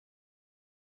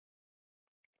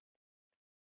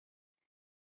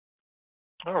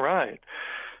All right.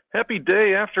 Happy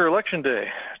day after Election Day.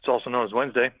 It's also known as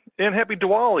Wednesday. And happy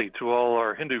Diwali to all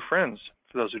our Hindu friends.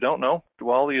 For those who don't know,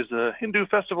 Diwali is a Hindu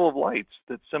festival of lights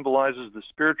that symbolizes the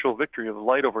spiritual victory of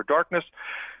light over darkness,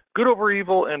 good over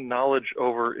evil, and knowledge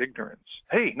over ignorance.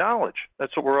 Hey, knowledge.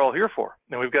 That's what we're all here for.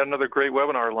 And we've got another great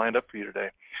webinar lined up for you today.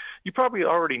 You probably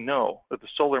already know that the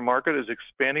solar market is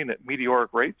expanding at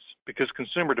meteoric rates because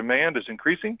consumer demand is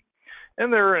increasing.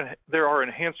 And there are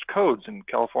enhanced codes in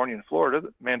California and Florida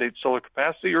that mandate solar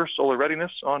capacity or solar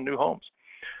readiness on new homes.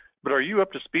 But are you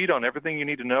up to speed on everything you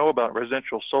need to know about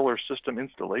residential solar system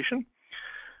installation?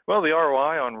 Well, the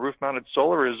ROI on roof-mounted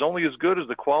solar is only as good as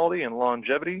the quality and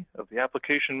longevity of the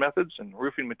application methods and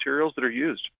roofing materials that are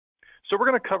used. So we're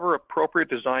going to cover appropriate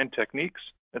design techniques,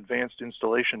 advanced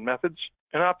installation methods,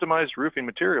 and optimized roofing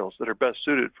materials that are best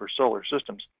suited for solar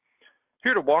systems.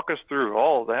 Here to walk us through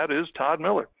all of that is Todd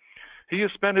Miller. He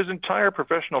has spent his entire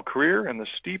professional career in the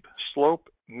steep slope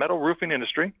metal roofing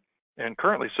industry and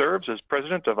currently serves as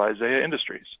president of Isaiah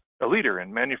Industries, a leader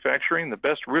in manufacturing the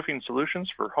best roofing solutions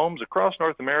for homes across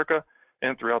North America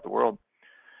and throughout the world.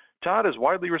 Todd is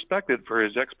widely respected for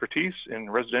his expertise in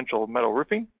residential metal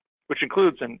roofing, which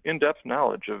includes an in-depth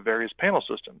knowledge of various panel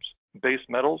systems, base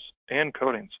metals, and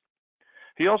coatings.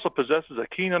 He also possesses a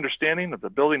keen understanding of the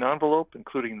building envelope,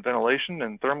 including ventilation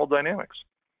and thermal dynamics.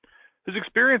 His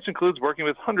experience includes working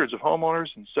with hundreds of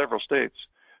homeowners in several states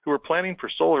who are planning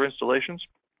for solar installations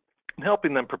and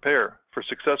helping them prepare for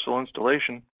successful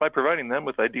installation by providing them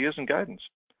with ideas and guidance.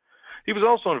 He was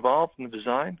also involved in the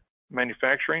design,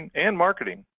 manufacturing, and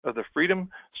marketing of the Freedom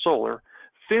Solar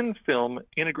thin film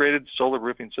integrated solar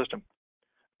roofing system.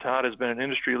 Todd has been an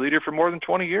industry leader for more than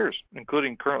 20 years,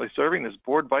 including currently serving as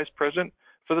board vice president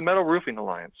for the Metal Roofing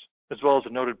Alliance, as well as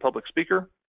a noted public speaker,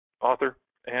 author,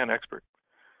 and expert.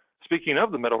 Speaking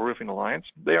of the Metal Roofing Alliance,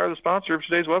 they are the sponsor of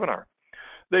today's webinar.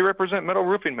 They represent metal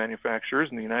roofing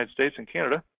manufacturers in the United States and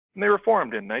Canada, and they were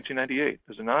formed in 1998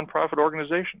 as a nonprofit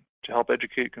organization to help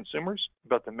educate consumers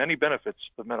about the many benefits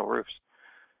of metal roofs.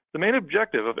 The main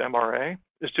objective of MRA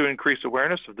is to increase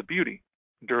awareness of the beauty,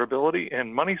 durability,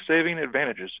 and money-saving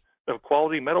advantages of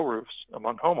quality metal roofs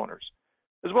among homeowners,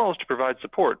 as well as to provide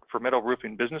support for metal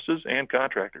roofing businesses and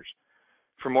contractors.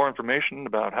 For more information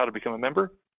about how to become a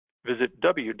member, visit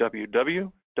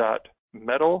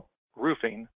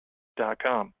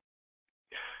www.metalroofing.com.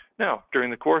 Now, during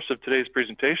the course of today's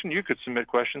presentation, you could submit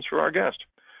questions for our guest.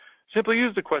 Simply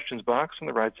use the questions box on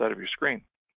the right side of your screen.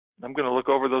 I'm going to look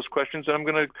over those questions and I'm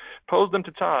going to pose them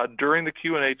to Todd during the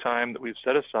Q&A time that we've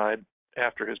set aside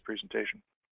after his presentation.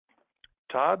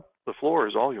 Todd, the floor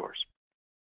is all yours.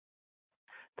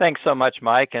 Thanks so much,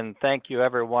 Mike, and thank you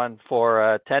everyone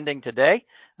for attending today.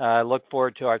 I look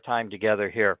forward to our time together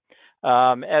here.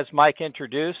 As Mike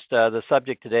introduced, the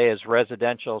subject today is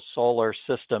residential solar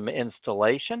system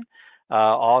installation.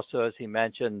 Also, as he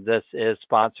mentioned, this is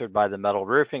sponsored by the Metal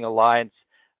Roofing Alliance.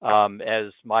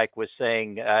 As Mike was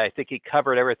saying, I think he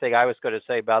covered everything I was going to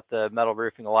say about the Metal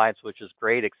Roofing Alliance, which is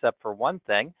great, except for one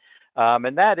thing.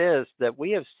 And that is that we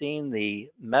have seen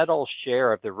the metal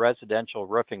share of the residential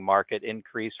roofing market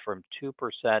increase from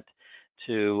 2%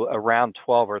 to around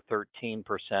 12 or 13%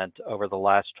 over the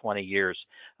last 20 years.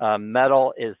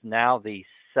 Metal is now the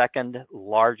second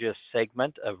largest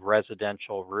segment of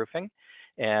residential roofing.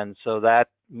 And so that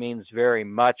means very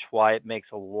much why it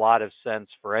makes a lot of sense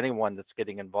for anyone that's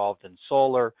getting involved in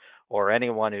solar or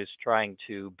anyone who's trying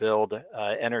to build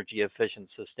energy efficient,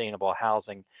 sustainable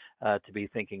housing to be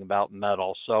thinking about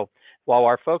metal. So while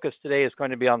our focus today is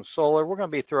going to be on solar, we're going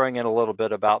to be throwing in a little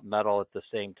bit about metal at the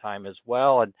same time as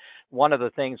well. And one of the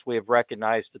things we have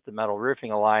recognized at the Metal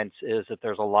Roofing Alliance is that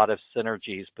there's a lot of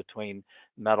synergies between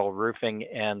metal roofing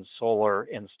and solar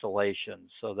installation.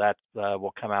 So that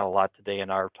will come out a lot today in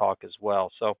our talk as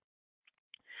well. So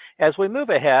as we move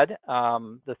ahead,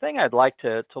 the thing I'd like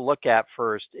to look at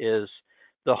first is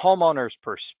the homeowner's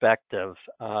perspective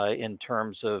in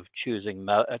terms of choosing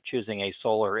a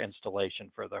solar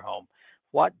installation for their home.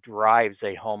 What drives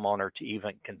a homeowner to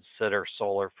even consider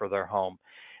solar for their home?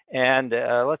 And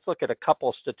let's look at a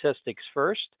couple statistics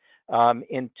first.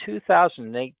 In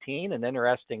 2018, an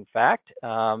interesting fact,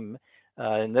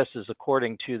 and this is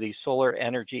according to the Solar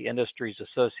Energy Industries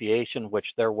Association,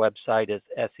 which their website is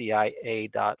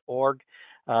seia.org.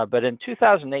 But in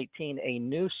 2018, a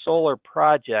new solar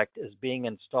project is being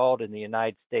installed in the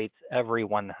United States every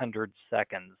 100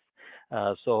 seconds.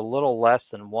 So a little less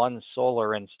than one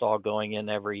solar install going in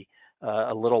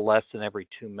a little less than every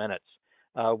 2 minutes.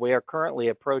 We are currently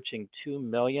approaching 2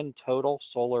 million total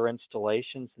solar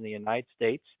installations in the United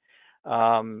States.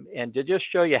 And to just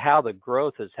show you how the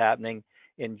growth is happening,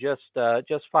 in just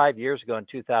 5 years ago in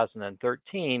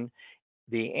 2013,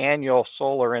 The annual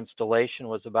solar installation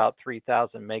was about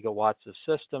 3,000 megawatts of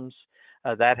systems.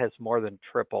 That has more than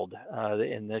tripled.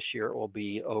 In this year, it will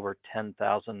be over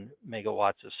 10,000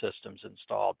 megawatts of systems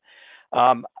installed.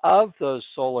 Of those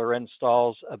solar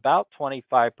installs, about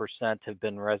 25% have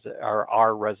been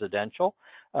are residential.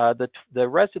 The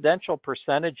residential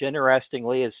percentage,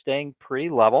 interestingly, is staying pretty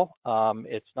level.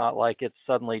 It's not like it's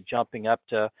suddenly jumping up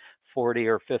to 40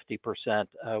 or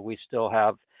 50%. We still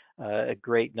have a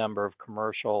great number of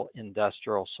commercial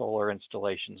industrial solar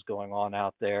installations going on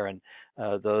out there, and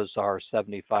those are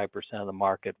 75% of the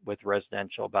market, with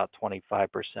residential about 25%.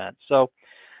 So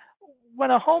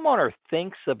when a homeowner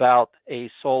thinks about a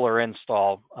solar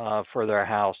install for their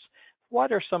house,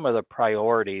 what are some of the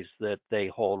priorities that they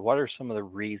hold? What are some of the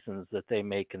reasons that they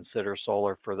may consider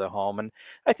solar for the home? And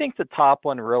I think the top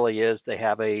one really is they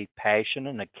have a passion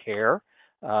and a care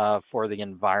for the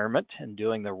environment and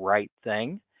doing the right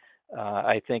thing.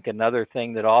 I think another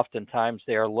thing that oftentimes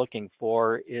they are looking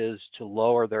for is to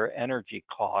lower their energy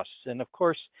costs. And of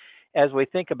course, as we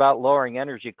think about lowering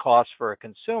energy costs for a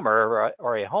consumer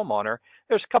or a homeowner,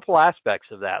 there's a couple aspects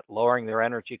of that: lowering their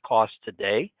energy costs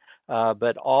today,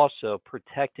 but also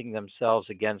protecting themselves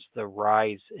against the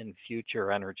rise in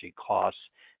future energy costs.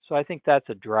 So I think that's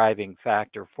a driving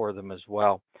factor for them as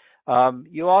well.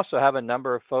 You also have a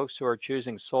number of folks who are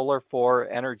choosing solar for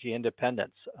energy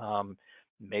independence.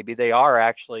 Maybe they are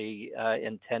actually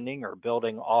intending or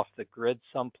building off the grid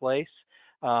someplace,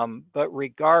 but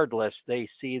regardless, they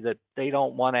see that they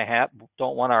don't want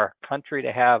our country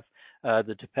to have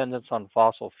the dependence on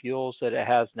fossil fuels that it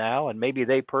has now, and maybe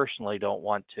they personally don't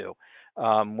want to.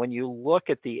 When you look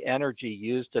at the energy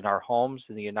used in our homes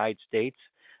in the United States,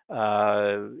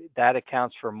 that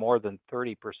accounts for more than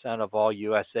 30% of all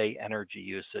USA energy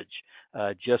usage,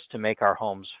 just to make our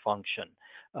homes function.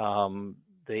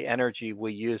 The energy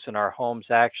we use in our homes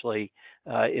actually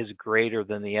is greater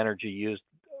than the energy used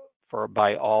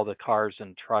by all the cars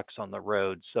and trucks on the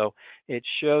road. So it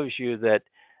shows you that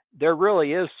there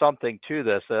really is something to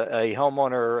this. A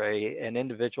homeowner, an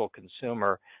individual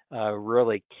consumer,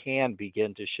 really can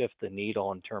begin to shift the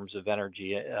needle in terms of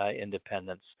energy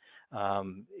independence.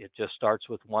 It just starts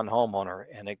with one homeowner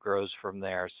and it grows from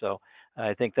there. So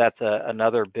I think that's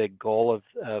another big goal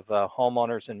of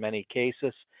homeowners in many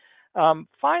cases.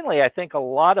 Finally, I think a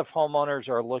lot of homeowners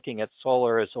are looking at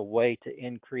solar as a way to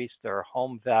increase their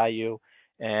home value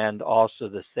and also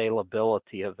the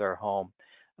saleability of their home.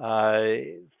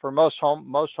 For most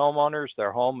homeowners,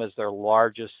 their home is their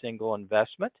largest single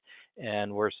investment,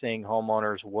 and we're seeing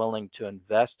homeowners willing to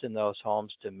invest in those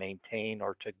homes to maintain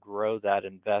or to grow that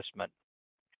investment.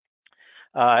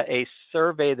 A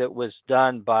survey that was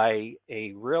done by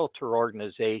a realtor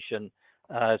organization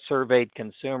surveyed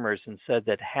consumers and said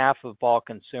that half of all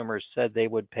consumers said they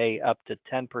would pay up to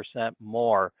 10%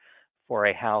 more for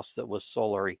a house that was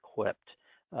solar equipped.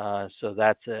 So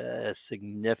that's a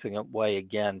significant way,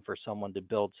 again, for someone to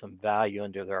build some value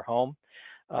into their home.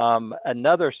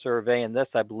 Another survey, and this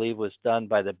I believe was done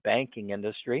by the banking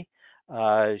industry,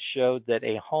 showed that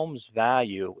a home's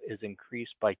value is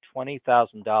increased by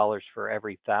 $20,000 for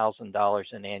every $1,000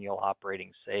 in annual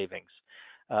operating savings.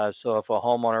 So if a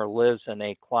homeowner lives in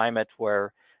a climate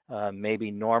where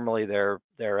maybe normally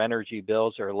their energy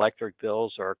bills or electric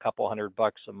bills are a couple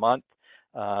 $100 a month,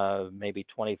 maybe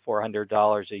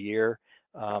 $2,400 a year,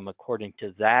 according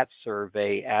to that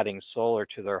survey, adding solar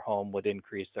to their home would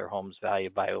increase their home's value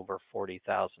by over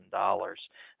 $40,000.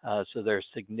 So there's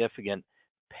significant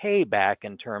payback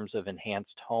in terms of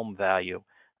enhanced home value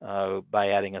by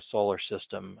adding a solar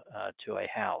system to a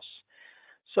house.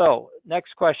 So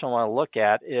next question I want to look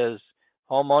at is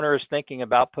homeowners thinking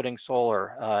about putting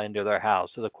solar into their house.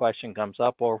 So the question comes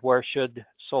up, well, where should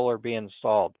solar be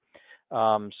installed?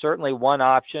 Certainly one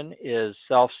option is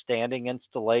self-standing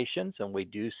installations, and we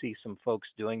do see some folks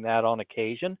doing that on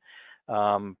occasion.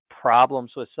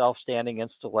 Problems with self-standing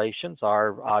installations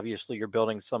are obviously you're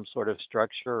building some sort of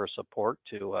structure or support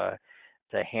to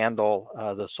handle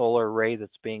the solar array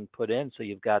that's being put in, so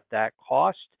you've got that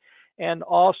cost. And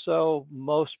also,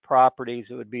 most properties,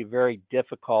 it would be very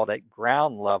difficult at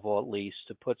ground level, at least,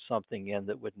 to put something in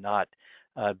that would not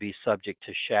be subject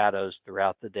to shadows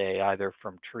throughout the day, either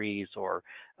from trees or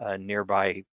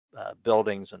nearby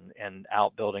buildings and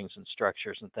outbuildings and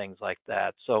structures and things like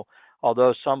that. So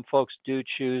although some folks do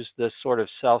choose this sort of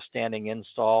self-standing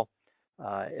install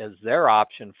as their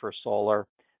option for solar,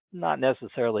 not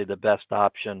necessarily the best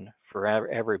option for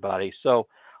everybody. So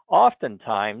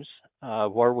oftentimes,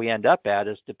 where we end up at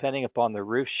is depending upon the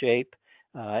roof shape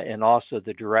and also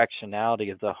the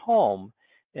directionality of the home.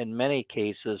 In many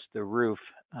cases, the roof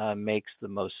makes the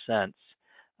most sense.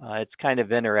 It's kind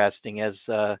of interesting as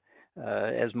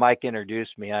Mike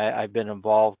introduced me, I've been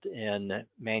involved in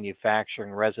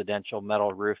manufacturing residential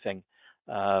metal roofing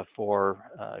for,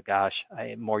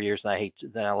 more years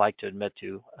than I like to admit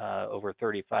to, over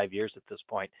 35 years at this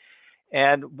point.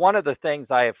 And one of the things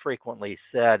I have frequently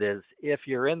said is if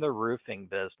you're in the roofing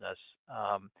business,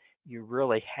 you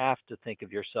really have to think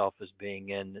of yourself as being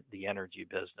in the energy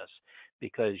business,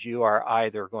 because you are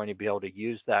either going to be able to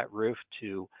use that roof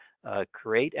to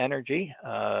create energy,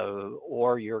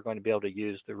 or you're going to be able to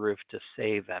use the roof to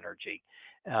save energy,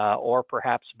 or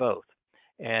perhaps both.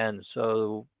 And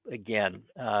so, again,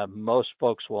 most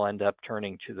folks will end up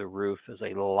turning to the roof as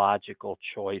a logical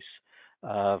choice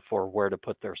for where to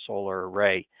put their solar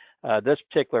array. This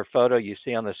particular photo you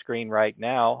see on the screen right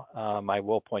now, I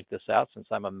will point this out since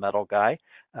I'm a metal guy,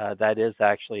 that is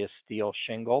actually a steel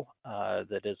shingle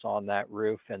that is on that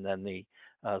roof, and then the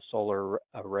solar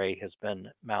array has been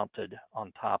mounted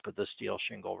on top of the steel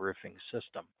shingle roofing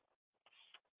system.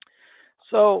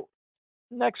 So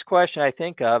next question I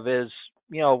think of is,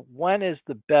 when is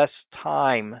the best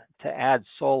time to add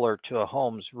solar to a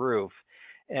home's roof?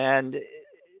 And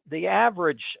the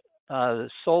average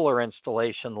solar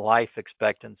installation life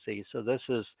expectancy, so this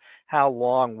is how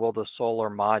long will the solar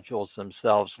modules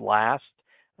themselves last,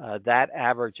 that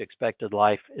average expected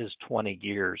life is 20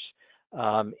 years.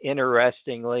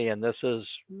 Interestingly, and this is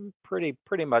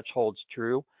pretty much holds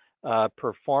true,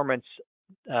 performance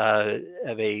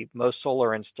of most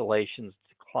solar installations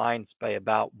declines by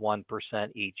about 1%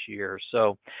 each year.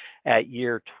 So at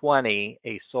year 20,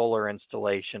 a solar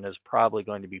installation is probably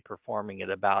going to be performing at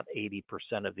about 80%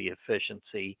 of the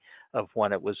efficiency of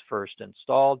when it was first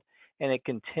installed, and it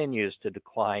continues to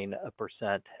decline a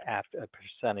percent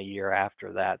a year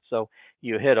after that. So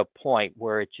you hit a point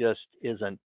where it just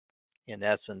isn't, in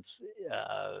essence,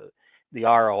 the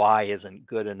ROI isn't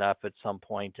good enough at some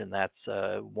point, and that's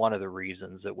one of the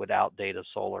reasons it would outdate a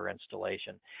solar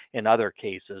installation. In other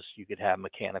cases, you could have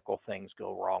mechanical things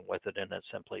go wrong with it, and it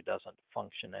simply doesn't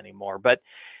function anymore. But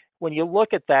when you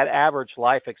look at that average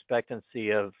life expectancy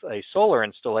of a solar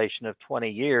installation of 20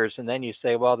 years, and then you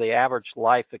say, well, the average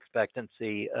life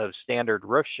expectancy of standard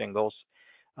roof shingles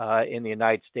in the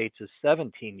United States is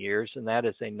 17 years, and that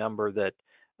is a number that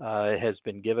has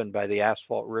been given by the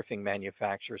Asphalt Roofing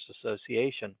Manufacturers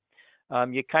Association.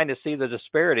 You kind of see the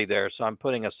disparity there. So I'm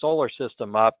putting a solar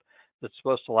system up that's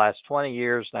supposed to last 20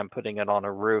 years, and I'm putting it on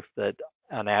a roof that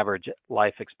on average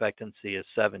life expectancy is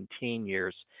 17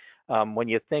 years. When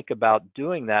you think about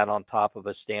doing that on top of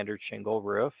a standard shingle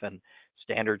roof, and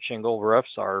standard shingle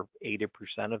roofs are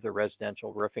 80% of the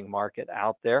residential roofing market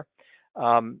out there,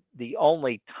 the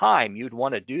only time you'd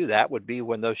want to do that would be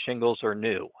when those shingles are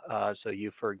new. So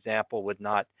you, for example, would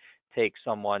not take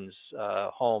someone's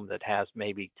home that has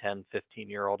maybe 10,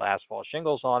 15-year-old asphalt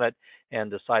shingles on it and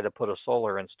decide to put a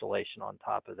solar installation on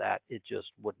top of that. It just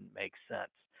wouldn't make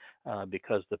sense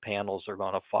because the panels are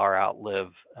going to far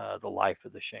outlive the life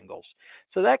of the shingles.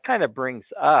 So that kind of brings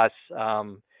us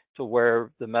to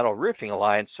where the Metal Roofing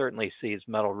Alliance certainly sees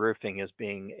metal roofing as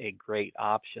being a great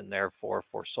option there for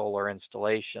solar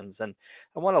installations. And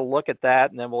I want to look at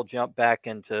that, and then we'll jump back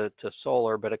into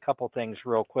solar, but a couple things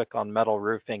real quick on metal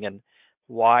roofing and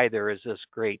why there is this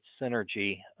great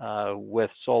synergy with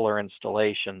solar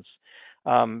installations.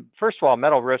 First of all,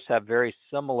 metal roofs have very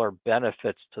similar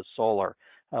benefits to solar.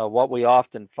 What we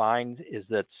often find is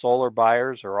that solar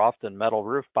buyers are often metal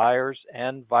roof buyers,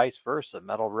 and vice versa.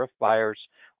 Metal roof buyers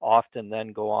often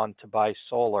then go on to buy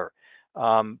solar.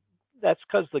 That's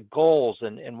because the goals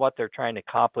and what they're trying to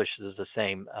accomplish is the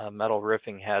same. Metal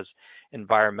roofing has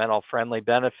environmental friendly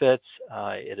benefits.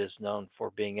 It is known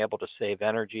for being able to save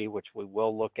energy, which we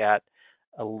will look at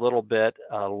a little bit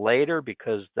later,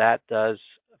 because that does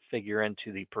figure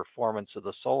into the performance of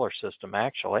the solar system,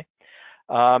 actually.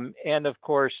 And of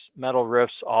course, metal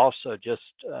roofs also, just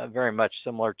very much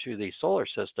similar to the solar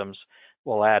systems,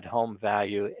 will add home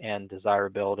value and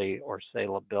desirability or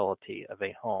saleability of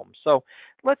a home. So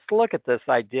let's look at this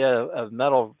idea of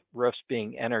metal roofs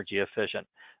being energy efficient.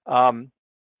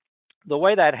 The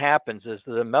way that happens is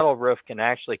that a metal roof can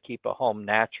actually keep a home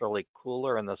naturally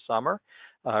cooler in the summer,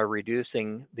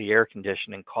 reducing the air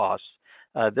conditioning costs.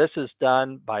 This is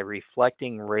done by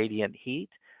reflecting radiant heat.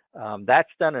 That's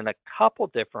done in a couple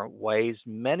different ways.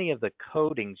 Many of the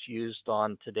coatings used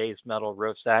on today's metal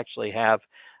roofs actually have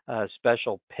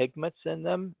special pigments in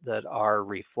them that are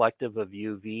reflective of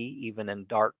UV, even in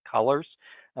dark colors.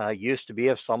 Used to be,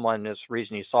 if someone, this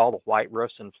reason you saw the white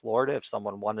roofs in Florida, if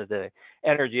someone wanted an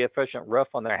energy efficient roof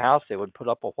on their house, they would put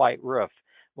up a white roof.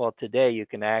 Well, today you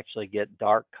can actually get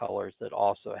dark colors that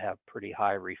also have pretty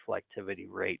high reflectivity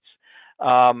rates.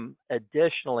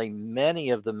 Additionally, many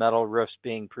of the metal roofs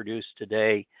being produced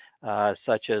today,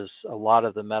 such as a lot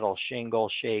of the metal shingle,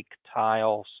 shake,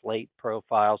 tile, slate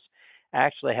profiles,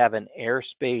 actually have an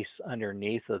airspace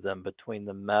underneath of them between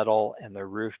the metal and the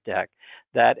roof deck.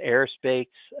 That airspace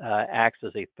acts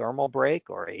as a thermal break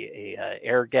or a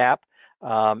air gap,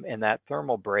 and that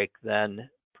thermal break then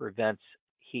prevents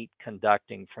heat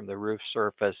conducting from the roof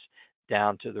surface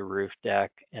down to the roof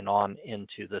deck and on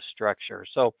into the structure.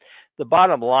 So the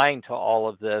bottom line to all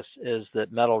of this is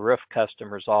that metal roof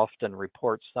customers often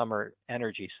report summer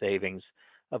energy savings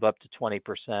of up to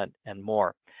 20% and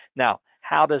more. Now,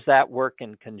 how does that work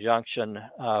in conjunction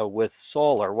with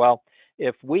solar? Well,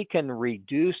 if we can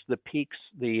reduce the peak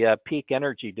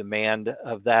energy demand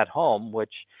of that home,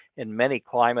 which in many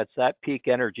climates, that peak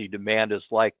energy demand is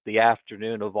like the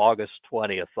afternoon of August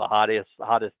 20th, the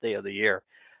hottest day of the year.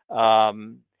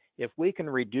 If we can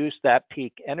reduce that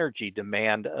peak energy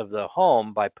demand of the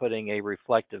home by putting a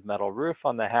reflective metal roof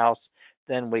on the house,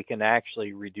 then we can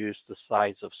actually reduce the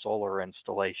size of solar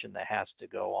installation that has to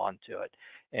go onto it.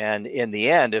 And in the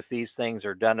end, if these things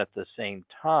are done at the same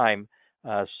time,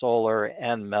 solar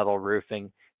and metal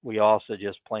roofing, we also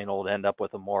just plain old end up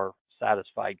with a more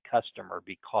satisfied customer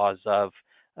because of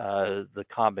the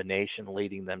combination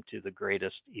leading them to the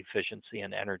greatest efficiency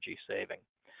and energy saving.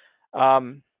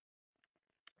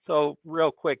 So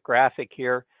real quick graphic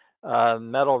here.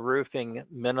 Metal roofing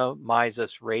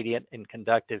minimizes radiant and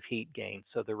conductive heat gain.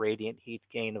 So the radiant heat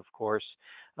gain, of course,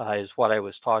 is what I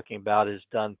was talking about, is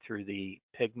done through the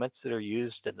pigments that are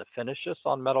used in the finishes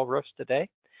on metal roofs today.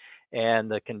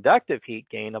 And the conductive heat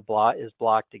gain is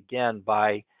blocked again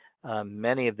by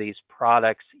many of these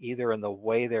products, either in the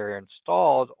way they're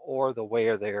installed or the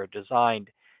way they are designed,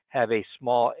 have a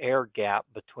small air gap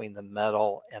between the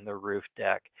metal and the roof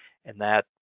deck. And that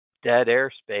dead air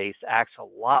space acts a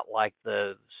lot like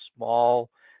the small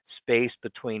space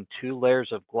between two layers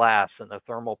of glass in the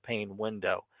thermal pane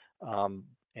window. And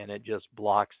it just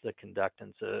blocks the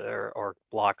conductance or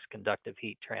blocks conductive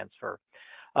heat transfer.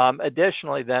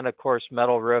 Additionally, then, of course,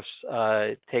 metal roofs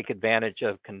take advantage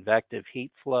of convective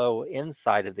heat flow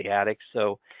inside of the attic.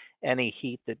 So any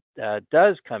heat that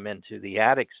does come into the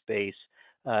attic space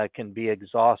can be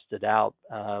exhausted out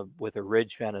with a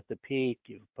ridge vent at the peak.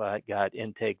 You've got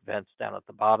intake vents down at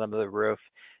the bottom of the roof,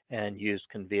 and use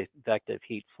convective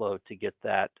heat flow to get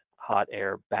that hot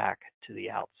air back to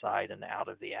the outside and out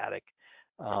of the attic,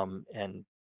 and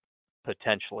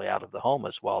potentially out of the home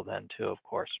as well then too, of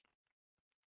course.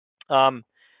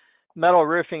 Metal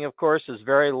roofing, of course, is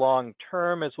very long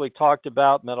term. As we talked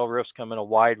about, metal roofs come in a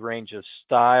wide range of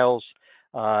styles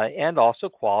and also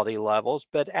quality levels,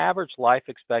 but average life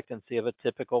expectancy of a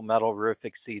typical metal roof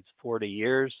exceeds 40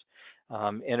 years.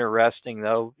 Interesting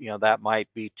though, that might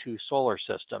be 2 solar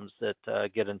systems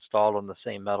that get installed on the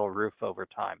same metal roof over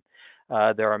time.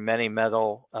 There are many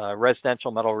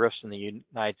residential metal roofs in the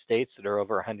United States that are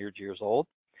over 100 years old.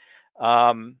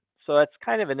 So that's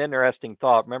kind of an interesting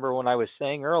thought. Remember when I was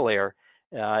saying earlier,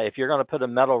 if you're going to put a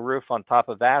metal roof on top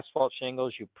of asphalt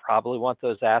shingles, you probably want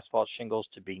those asphalt shingles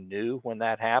to be new when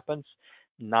that happens.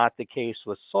 Not the case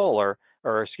with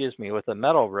with a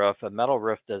metal roof. A metal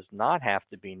roof does not have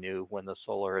to be new when the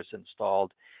solar is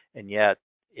installed, and yet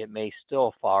it may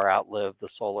still far outlive the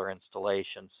solar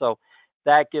installation. So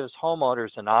that gives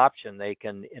homeowners an option. They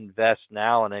can invest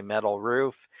now in a metal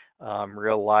roof,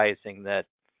 realizing that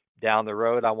down the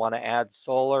road, I want to add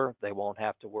solar. They won't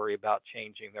have to worry about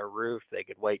changing their roof. They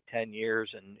could wait 10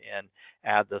 years and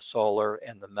add the solar,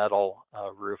 and the metal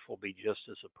roof will be just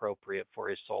as appropriate for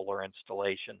a solar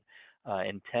installation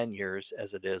in 10 years as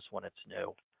it is when it's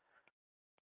new.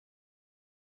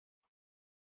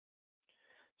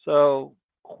 So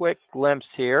quick glimpse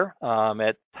here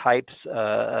at types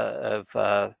of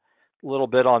a little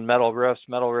bit on metal roofs.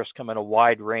 Metal roofs come in a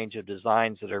wide range of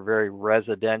designs that are very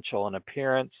residential in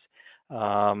appearance.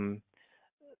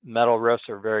 Metal roofs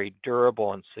are very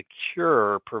durable and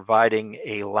secure, providing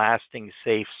a lasting,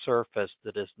 safe surface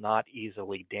that is not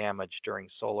easily damaged during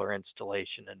solar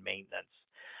installation and maintenance.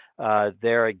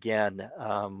 There again,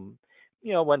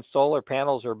 when solar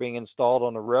panels are being installed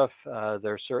on a roof,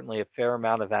 there's certainly a fair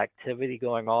amount of activity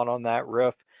going on that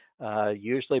roof,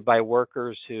 usually by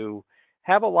workers who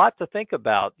have a lot to think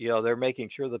about. They're making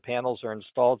sure the panels are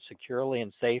installed securely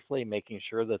and safely, making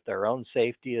sure that their own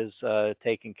safety is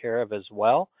taken care of as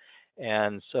well.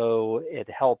 And so it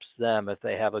helps them if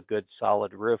they have a good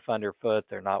solid roof underfoot.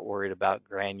 They're not worried about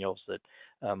granules that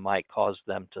might cause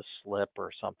them to slip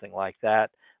or something like that.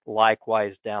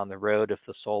 Likewise, down the road, if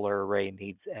the solar array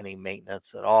needs any maintenance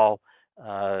at all,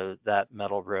 that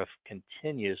metal roof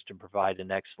continues to provide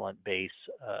an excellent base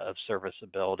of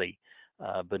serviceability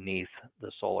beneath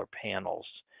the solar panels.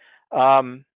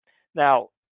 Now,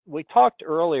 we talked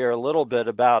earlier a little bit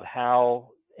about how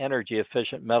energy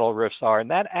efficient metal roofs are, and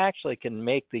that actually can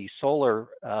make the solar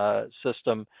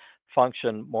system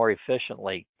function more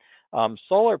efficiently.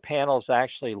 Solar panels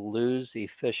actually lose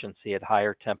efficiency at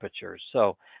higher temperatures.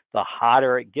 So the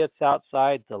hotter it gets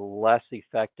outside, the less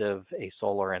effective a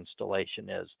solar installation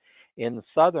is. In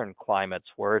southern climates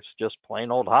where it's just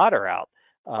plain old hotter out,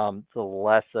 the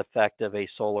less effective a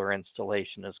solar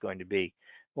installation is going to be.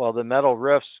 Well, the metal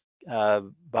roofs,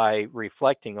 by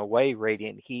reflecting away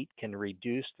radiant heat, can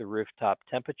reduce the rooftop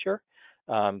temperature,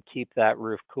 keep that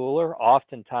roof cooler.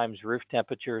 Oftentimes, roof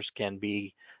temperatures can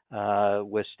be,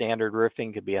 with standard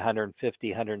roofing, could be 150,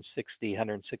 160,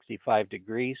 165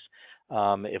 degrees.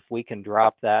 If we can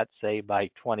drop that, say, by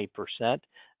 20%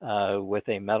 with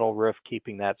a metal roof,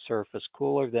 keeping that surface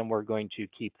cooler, then we're going to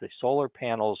keep the solar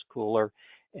panels cooler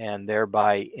and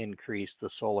thereby increase the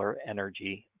solar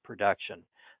energy production.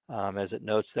 As it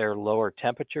notes there, lower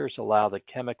temperatures allow the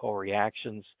chemical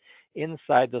reactions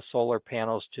inside the solar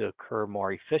panels to occur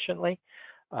more efficiently.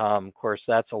 Of course,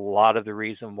 that's a lot of the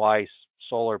reason why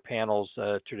solar panels,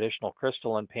 traditional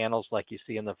crystalline panels like you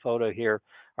see in the photo here,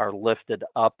 are lifted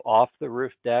up off the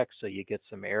roof deck so you get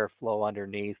some airflow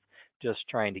underneath, just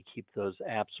trying to keep those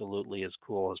absolutely as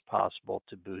cool as possible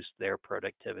to boost their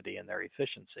productivity and their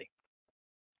efficiency.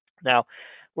 Now,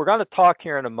 we're going to talk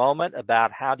here in a moment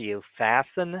about how do you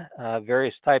fasten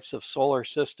various types of solar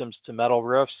systems to metal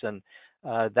roofs, and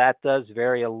that does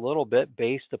vary a little bit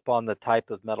based upon the type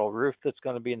of metal roof that's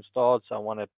going to be installed. So I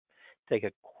want to take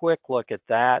a quick look at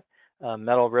that.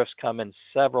 Metal roofs come in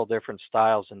several different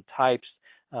styles and types.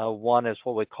 One is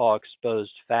what we call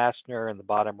exposed fastener. In the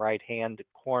bottom right-hand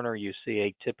corner, you see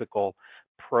a typical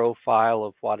profile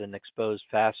of what an exposed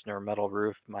fastener metal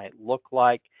roof might look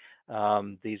like.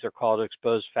 These are called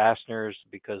exposed fasteners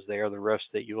because they are the roofs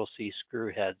that you will see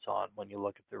screw heads on when you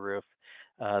look at the roof.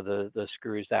 The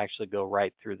screws actually go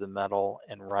right through the metal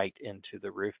and right into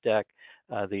the roof deck.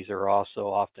 These are also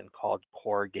often called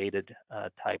corrugated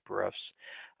type roofs.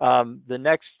 The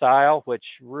next style, which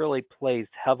really plays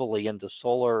heavily into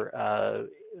solar,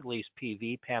 at least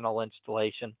PV panel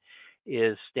installation,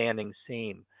 is standing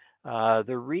seam.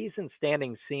 The reason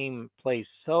standing seam plays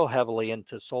so heavily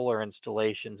into solar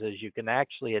installations is you can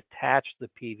actually attach the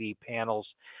PV panels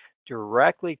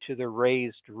directly to the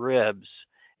raised ribs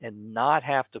and not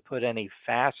have to put any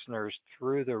fasteners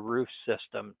through the roof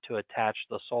system to attach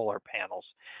the solar panels.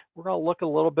 We're going to look a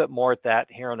little bit more at that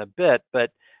here in a bit,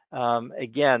 but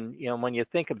again, when you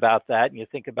think about that and you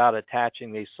think about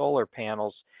attaching these solar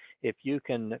panels, if you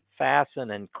can fasten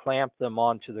and clamp them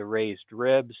onto the raised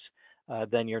ribs,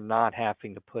 then you're not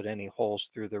having to put any holes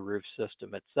through the roof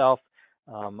system itself.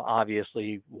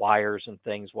 Obviously, wires and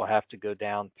things will have to go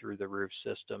down through the roof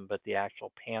system, but the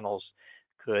actual panels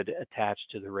could attach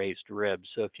to the raised ribs.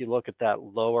 So if you look at that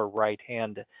lower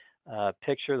right-hand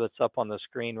picture that's up on the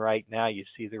screen right now, you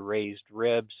see the raised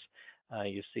ribs.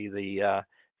 You see the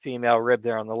female rib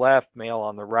there on the left, male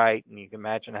on the right, and you can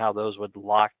imagine how those would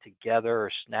lock together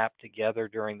or snap together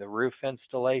during the roof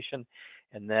installation.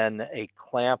 And then a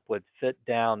clamp would fit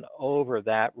down over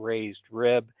that raised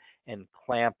rib and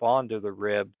clamp onto the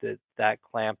rib. That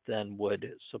clamp then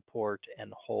would support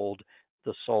and hold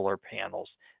the solar panels.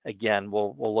 Again,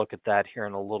 we'll look at that here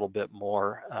in a little bit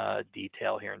more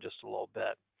detail here in just a little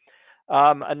bit.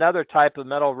 Another type of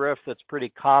metal roof that's pretty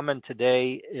common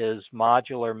today is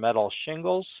modular metal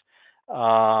shingles.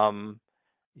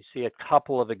 You see a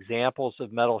couple of examples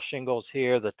of metal shingles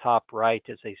here. The top right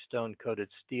is a stone-coated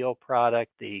steel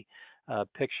product. The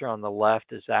picture on the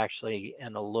left is actually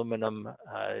an aluminum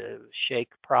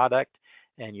shake product,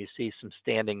 and you see some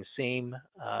standing seam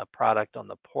product on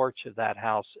the porch of that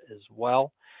house as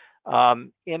well.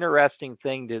 Interesting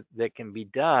thing that can be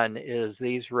done is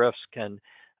these roofs can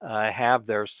have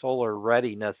their solar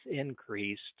readiness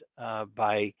increased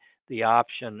by the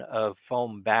option of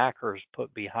foam backers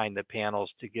put behind the panels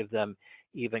to give them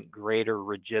even greater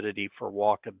rigidity for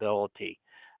walkability.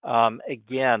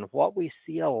 Again, what we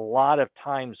see a lot of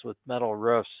times with metal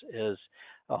roofs is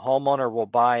a homeowner will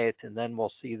buy it and then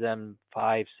we'll see them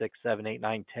 5, 6, 7, 8,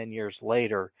 9, 10 years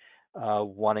later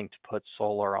wanting to put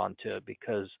solar onto it,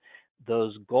 because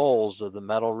those goals of the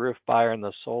metal roof buyer and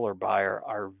the solar buyer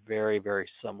are very, very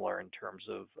similar in terms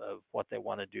of what they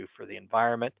want to do for the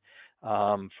environment,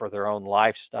 for their own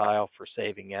lifestyle, for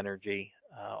saving energy,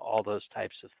 all those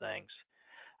types of things.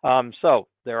 So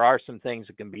there are some things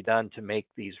that can be done to make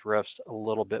these roofs a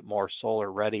little bit more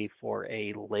solar ready for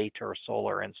a later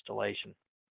solar installation.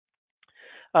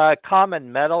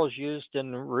 Common metals used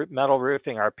in metal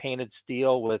roofing are painted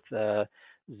steel with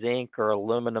zinc or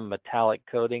aluminum metallic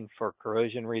coating for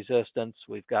corrosion resistance.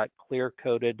 We've got clear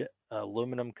coated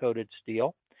aluminum coated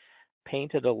steel,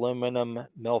 painted aluminum,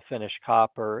 mill finish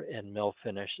copper, and mill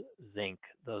finish zinc.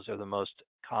 Those are the most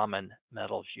common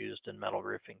metals used in metal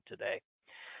roofing today.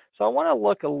 So I want to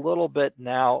look a little bit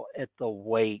now at the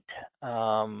weight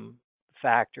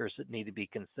factors that need to be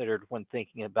considered when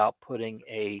thinking about putting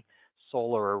a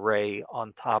solar array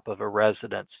on top of a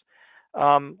residence.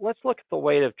 Let's look at the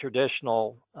weight of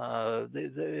traditional,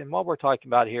 and what we're talking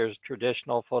about here is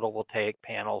traditional photovoltaic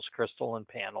panels, crystalline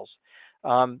panels.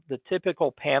 The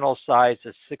typical panel size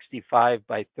is 65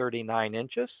 by 39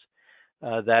 inches.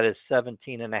 That is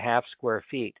 17.5 square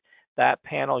feet. That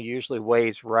panel usually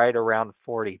weighs right around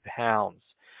 40 pounds.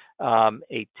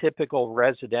 A typical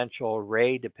residential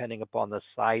array, depending upon the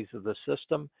size of the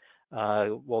system,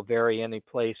 will vary any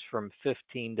place from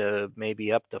 15 to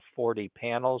maybe up to 40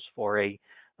 panels for a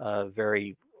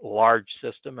very large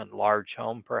system and large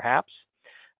home, perhaps.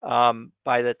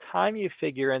 By the time you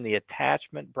figure in the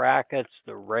attachment brackets,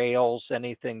 the rails,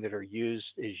 anything that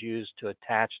is used to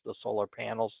attach the solar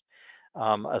panels,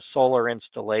 a solar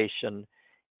installation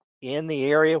in the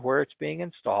area where it's being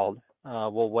installed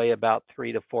will weigh about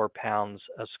 3 to 4 pounds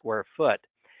a square foot.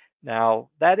 Now,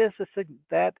 that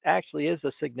actually is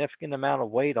a significant amount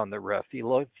of weight on the roof.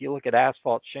 If you look at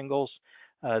asphalt shingles,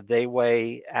 they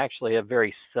weigh actually a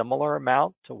very similar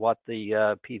amount to what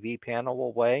the PV panel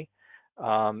will weigh.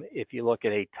 If you look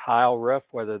at a tile roof,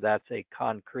 whether that's a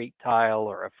concrete tile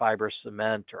or a fiber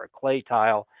cement or a clay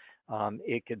tile,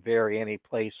 it could vary any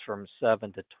place from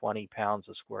 7 to 20 pounds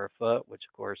a square foot, which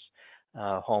of course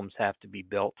homes have to be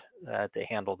built to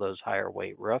handle those higher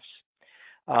weight roofs.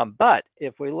 But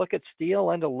if we look at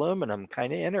steel and aluminum,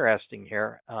 kind of interesting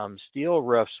here, steel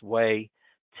roofs weigh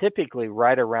typically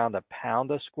right around a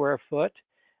pound a square foot.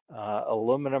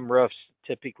 Aluminum roofs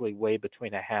typically weigh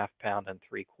between a half pound and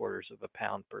 3/4 of a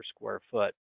pound per square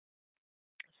foot.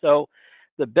 So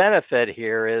the benefit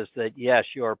here is that, yes,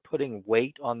 you are putting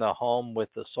weight on the home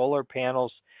with the solar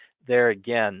panels. There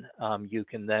again, you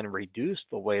can then reduce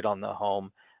the weight on the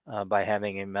home by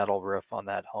having a metal roof on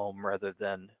that home rather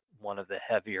than one of the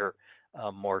heavier,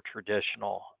 more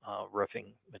traditional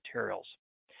roofing materials.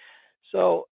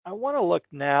 So I want to look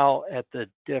now at the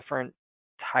different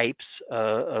types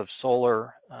of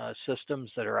solar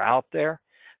systems that are out there.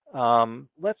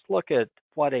 Let's look at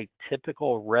what a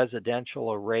typical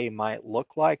residential array might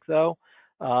look like, though.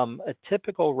 A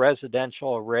typical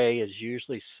residential array is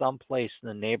usually someplace in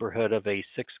the neighborhood of a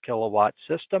 6 kilowatt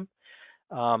system.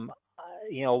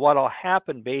 What will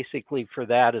happen basically for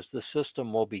that is the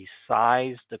system will be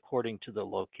sized according to the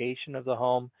location of the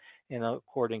home and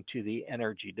according to the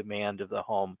energy demand of the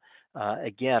home.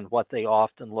 Again, what they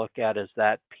often look at is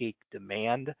that peak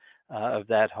demand of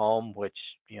that home, which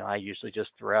I usually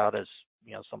just throw out as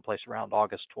someplace around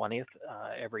August 20th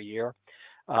every year.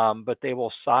 But they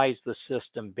will size the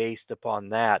system based upon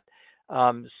that.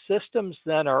 Systems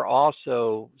then are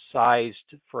also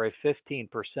sized for a 15%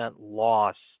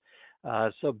 loss.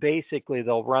 So basically,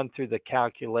 they'll run through the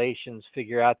calculations,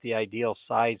 figure out the ideal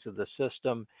size of the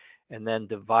system, and then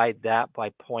divide that by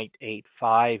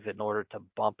 0.85 in order to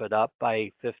bump it up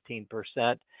by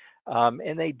 15%.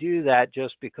 And they do that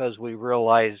just because we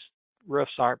realize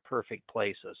roofs aren't perfect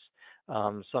places.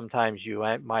 Sometimes you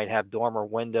might have dormer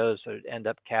windows that end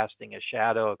up casting a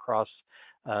shadow across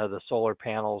the solar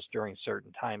panels during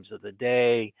certain times of the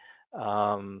day.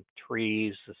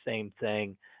 Trees, the same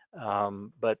thing.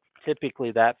 But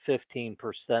typically that 15%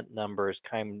 number is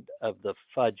kind of the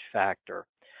fudge factor.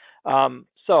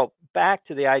 So back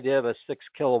to the idea of a 6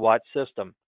 kilowatt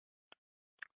system.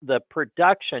 The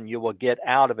production you will get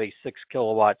out of a 6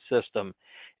 kilowatt system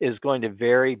is going to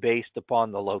vary based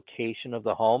upon the location of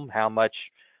the home, how much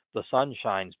the sun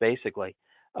shines, basically.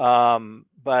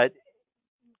 But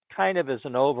kind of as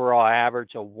an overall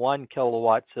average, a 1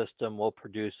 kilowatt system will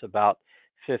produce about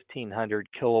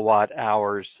 1,500 kilowatt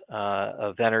hours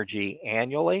of energy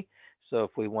annually. So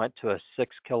if we went to a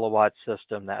 6 kilowatt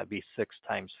system, that would be 6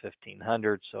 times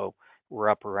 1,500. So we're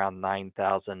up around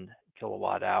 9,000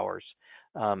 kilowatt hours.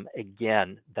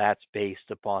 Again, that's based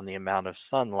upon the amount of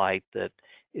sunlight that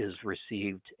is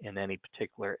received in any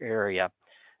particular area.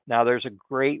 Now, there's a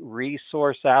great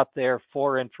resource out there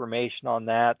for information on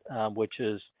that, which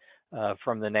is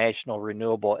from the National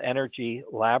Renewable Energy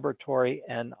Laboratory,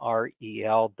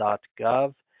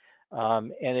 nrel.gov.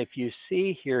 And if you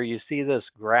see here, you see this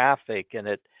graphic, and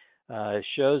it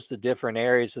shows the different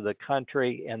areas of the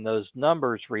country, and those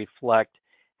numbers reflect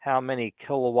how many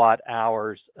kilowatt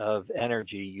hours of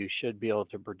energy you should be able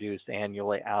to produce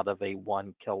annually out of a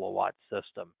 1 kilowatt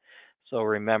system. So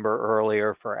remember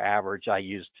earlier, for average, I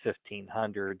used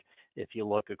 1,500. If you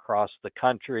look across the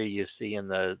country, you see in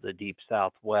the deep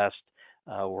Southwest,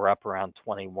 we're up around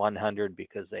 2,100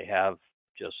 because they have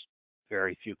just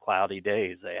very few cloudy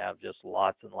days. They have just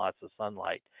lots and lots of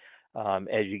sunlight.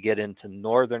 As you get into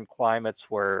northern climates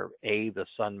where A, the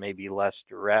sun may be less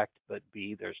direct, but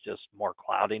B, there's just more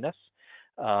cloudiness,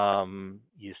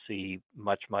 you see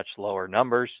much, much lower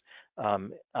numbers.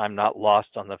 I'm not lost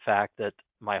on the fact that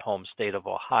my home state of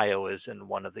Ohio is in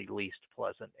one of the least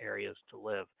pleasant areas to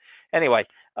live. Anyway,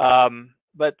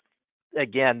 but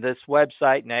again, this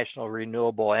website, National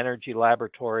Renewable Energy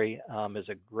Laboratory, is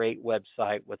a great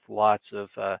website with lots of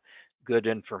good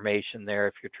information there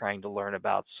if you're trying to learn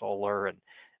about solar and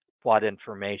what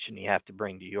information you have to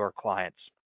bring to your clients.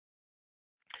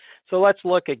 So let's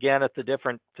look again at the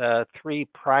different three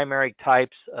primary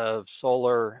types of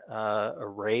solar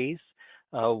arrays.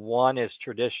 One is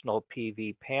traditional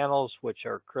PV panels, which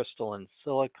are crystalline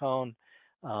silicone,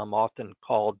 often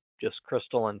called just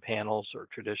crystalline panels or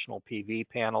traditional PV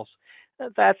panels.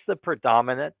 That's the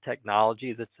predominant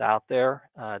technology that's out there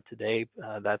today.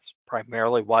 That's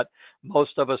primarily what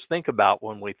most of us think about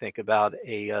when we think about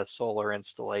a solar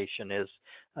installation is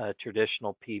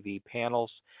traditional PV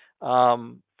panels.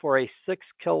 For a 6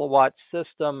 kilowatt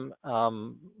system,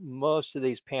 most of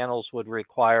these panels would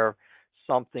require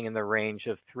something in the range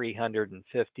of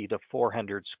 350 to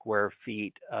 400 square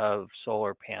feet of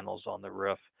solar panels on the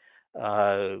roof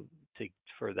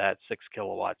for that 6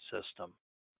 kilowatt system.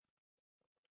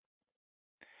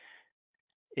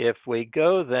 If we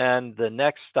go then, the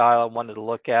next style I wanted to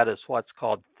look at is what's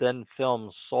called thin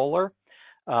film solar.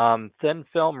 Thin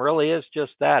film really is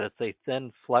just that. It's a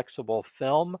thin, flexible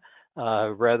film.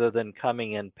 Rather than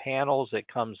coming in panels, it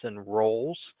comes in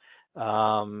rolls.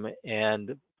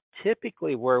 And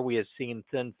typically where we have seen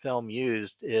thin film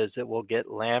used is it will get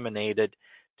laminated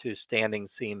to standing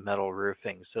seam metal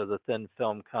roofing. So the thin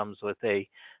film comes with a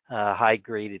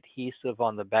high-grade adhesive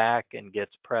on the back and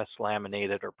gets press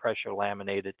laminated or pressure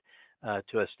laminated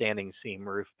to a standing seam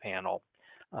roof panel.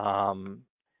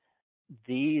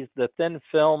 The thin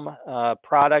film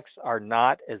products are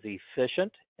not as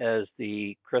efficient as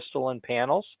the crystalline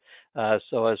panels.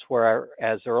 So as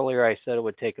earlier I said, it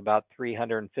would take about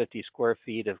 350 square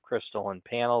feet of crystalline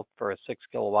panel for a 6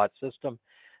 kilowatt system.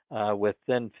 With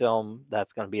thin film,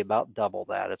 that's going to be about double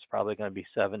that. It's probably going to be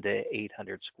 700 to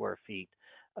 800 square feet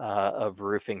of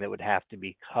roofing that would have to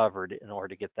be covered in order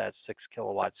to get that 6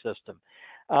 kilowatt system.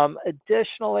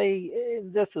 Additionally,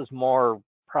 this is more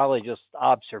probably just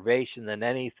observation than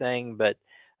anything, but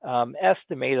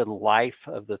estimated life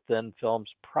of the thin films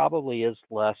probably is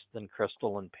less than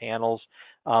crystalline panels,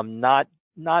 not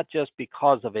just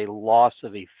because of a loss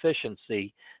of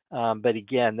efficiency, but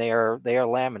again, they are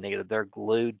laminated. They're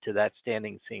glued to that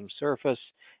standing seam surface,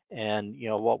 and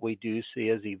what we do see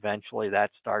is eventually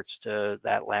that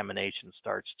lamination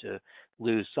starts to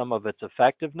lose some of its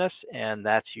effectiveness, and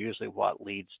that's usually what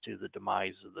leads to the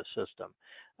demise of the system.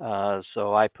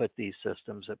 So I put these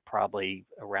systems at probably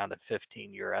around a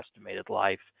 15-year estimated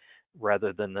life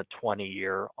rather than the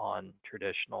 20-year on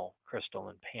traditional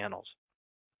crystalline panels.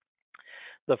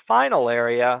 The final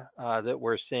area that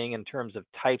we're seeing in terms of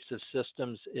types of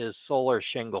systems is solar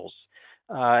shingles.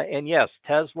 And yes,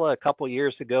 Tesla a couple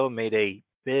years ago made a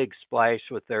big splash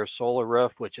with their solar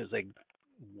roof, which is a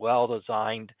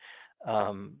well-designed,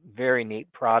 very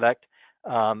neat product.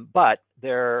 But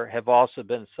there have also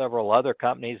been several other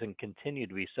companies and continue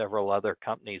to be several other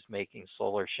companies making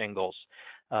solar shingles.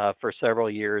 For several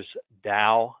years,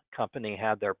 Dow company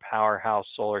had their powerhouse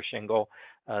solar shingle.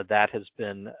 That has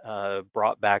been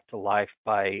brought back to life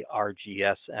by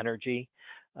RGS Energy.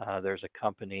 There's a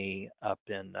company up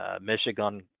in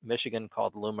Michigan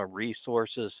called Luma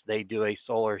Resources. They do a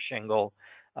solar shingle.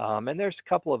 And there's a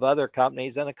couple of other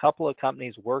companies and a couple of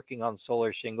companies working on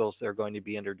solar shingles they're going to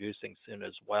be introducing soon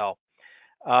as well.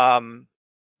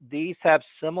 These have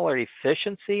similar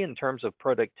efficiency in terms of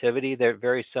productivity. They're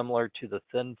very similar to the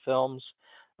thin films,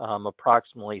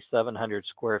 approximately 700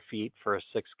 square feet for a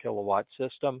 6 kilowatt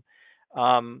system.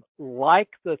 Like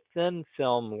the thin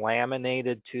film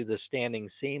laminated to the standing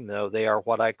seam, though, they are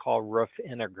what I call roof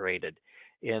integrated,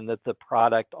 in that the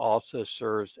product also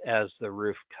serves as the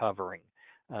roof covering.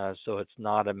 So it's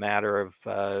not a matter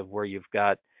of where you've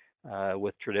got,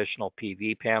 with traditional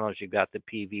PV panels, you've got the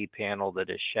PV panel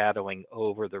that is shadowing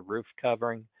over the roof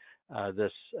covering.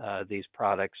 These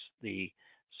products, the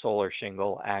solar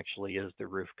shingle actually is the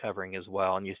roof covering as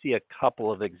well. And you see a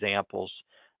couple of examples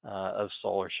of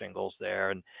solar shingles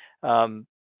there. And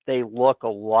They look a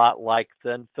lot like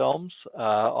thin films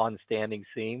on standing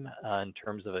seam in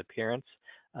terms of appearance,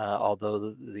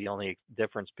 although the only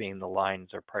difference being the lines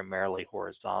are primarily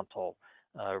horizontal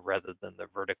rather than the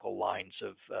vertical lines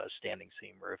of standing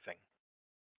seam roofing.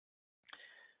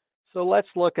 So let's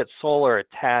look at solar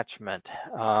attachment.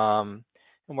 And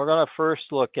we're going to first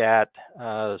look at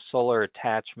solar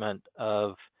attachment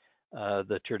of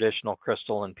the traditional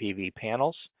crystal and PV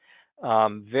panels.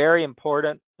 Very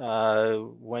important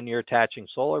when you're attaching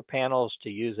solar panels to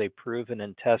use a proven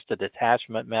and tested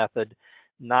attachment method,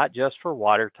 not just for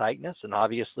water tightness. And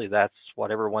obviously that's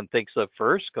what everyone thinks of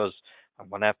first, because I'm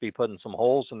going to have to be putting some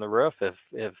holes in the roof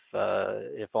if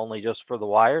only just for the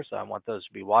wires. I want those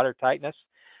to be water tightness,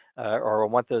 or I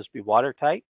want those to be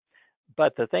watertight.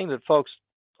 But the thing that folks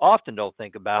often don't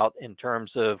think about in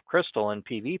terms of crystal and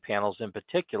PV panels in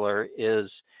particular is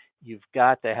you've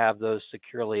got to have those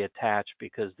securely attached,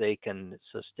 because they can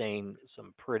sustain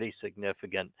some pretty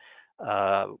significant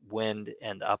wind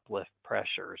and uplift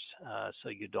pressures. So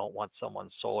you don't want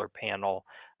someone's solar panel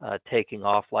taking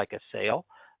off like a sail,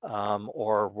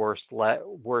 or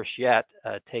worse yet,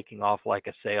 taking off like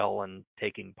a sail and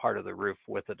taking part of the roof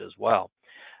with it as well.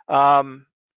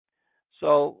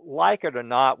 So like it or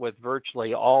not, with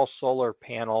virtually all solar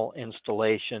panel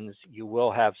installations, you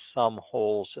will have some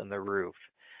holes in the roof.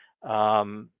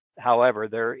 However,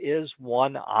 there is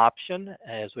one option,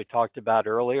 as we talked about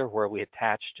earlier, where we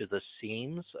attach to the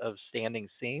seams of standing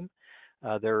seam.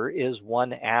 There is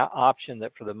one option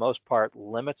that for the most part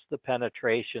limits the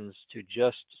penetrations to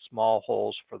just small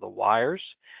holes for the wires.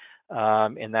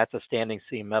 And that's a standing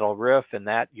seam metal roof, and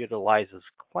that utilizes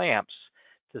clamps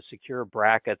to secure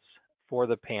brackets for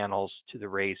the panels to the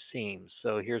raised seams.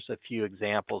 So here's a few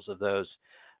examples of those.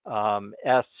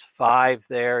 S5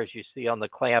 there, as you see on the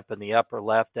clamp in the upper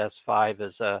left, S5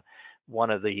 is one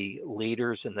of the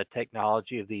leaders in the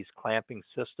technology of these clamping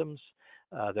systems.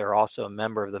 They're also a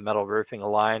member of the Metal Roofing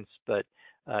Alliance, but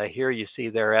here you see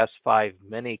their S5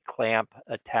 mini clamp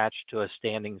attached to a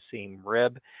standing seam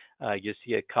rib. You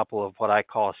see a couple of what I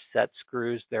call set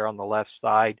screws there on the left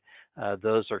side.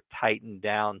 Those are tightened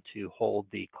down to hold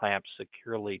the clamp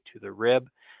securely to the rib.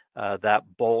 That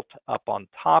bolt up on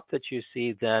top that you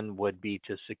see then would be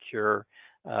to secure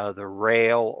the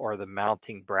rail or the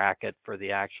mounting bracket for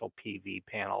the actual PV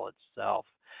panel itself.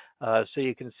 So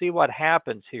you can see what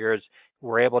happens here is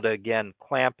we're able to, again,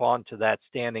 clamp onto that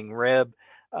standing rib.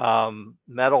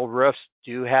 Metal roofs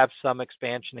do have some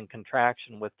expansion and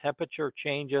contraction with temperature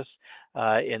changes.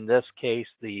 In this case,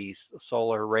 the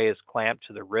solar array is clamped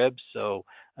to the rib, so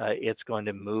it's going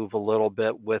to move a little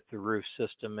bit with the roof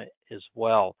system as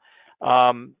well.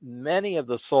 Many of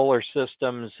the solar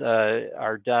systems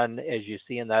are done, as you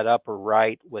see in that upper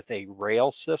right, with a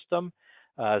rail system.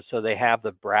 So they have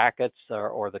the brackets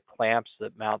or the clamps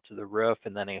that mount to the roof,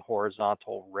 and then a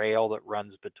horizontal rail that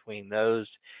runs between those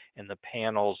and the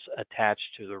panels attached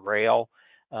to the rail.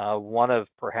 One of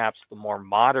perhaps the more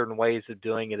modern ways of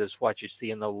doing it is what you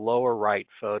see in the lower right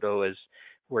photo, is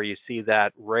where you see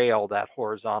that rail, that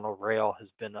horizontal rail has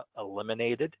been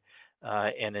eliminated.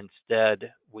 And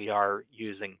instead we are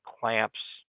using clamps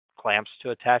to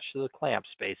attach to the clamps,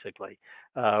 basically.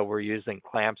 We're using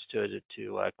clamps to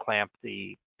clamp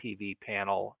the PV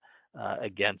panel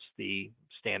against the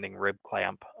standing rib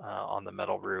clamp on the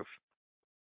metal roof.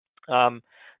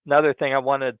 Another thing I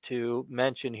wanted to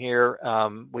mention here,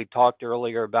 we talked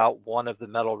earlier about one of the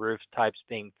metal roof types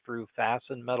being through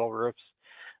fastened metal roofs.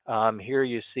 Here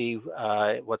you see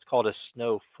what's called a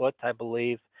snow foot, I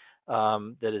believe,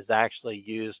 that is actually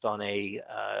used on a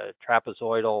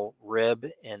trapezoidal rib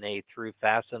in a through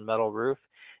fastened metal roof.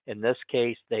 In this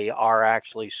case, they are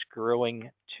actually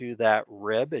screwing to that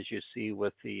rib, as you see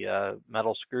with the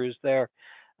metal screws there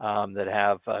that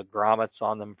have grommets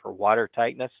on them for water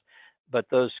tightness. But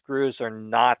those screws are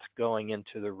not going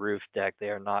into the roof deck. They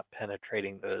are not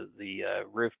penetrating the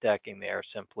roof decking. They are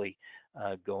simply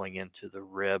going into the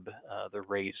rib, the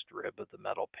raised rib of the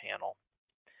metal panel.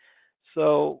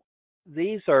 So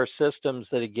these are systems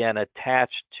that, again,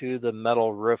 attach to the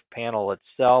metal roof panel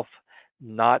itself,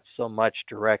 not so much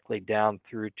directly down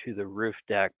through to the roof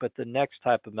deck. But the next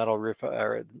type of metal roof,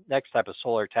 or next type of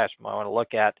solar attachment I want to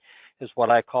look at is what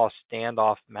I call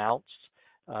standoff mounts.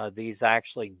 These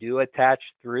actually do attach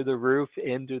through the roof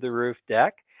into the roof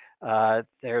deck.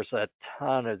 There's a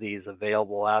ton of these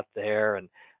available out there, and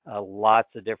lots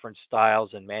of different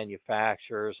styles and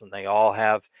manufacturers, and they all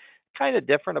have kind of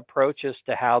different approaches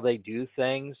to how they do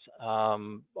things.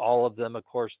 All of them, of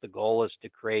course, the goal is to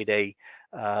create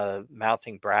a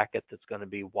mounting bracket that's going to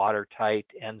be watertight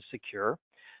and secure.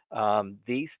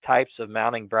 These types of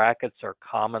mounting brackets are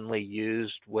commonly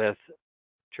used with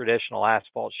traditional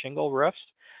asphalt shingle roofs,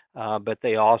 but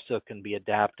they also can be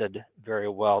adapted very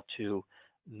well to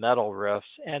metal roofs,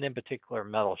 and in particular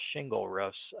metal shingle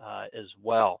roofs as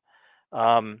well.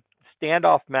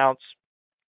 Standoff mounts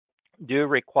do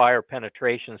require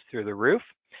penetrations through the roof,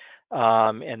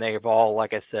 and they've all,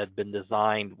 like I said, been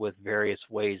designed with various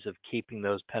ways of keeping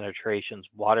those penetrations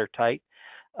watertight.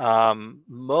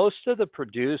 Most of the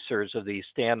producers of these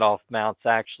standoff mounts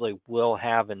actually will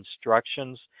have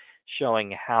instructions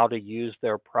showing how to use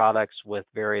their products with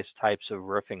various types of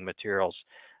roofing materials,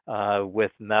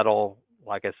 with metal,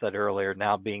 like I said earlier,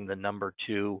 now being the number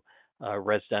 2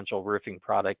 residential roofing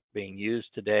product being used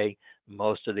today.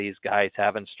 Most of these guys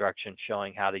have instructions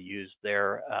showing how to use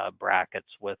their brackets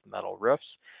with metal roofs.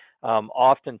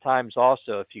 Oftentimes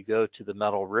also, if you go to the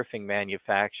metal roofing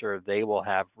manufacturer, they will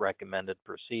have recommended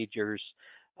procedures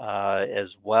as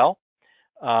well.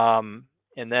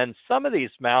 And then some of these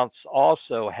mounts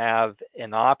also have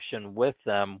an option with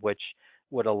them which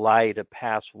would allow you to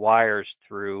pass wires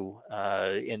through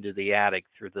into the attic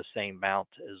through the same mount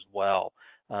as well.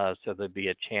 So there'd be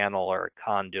a channel or a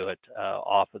conduit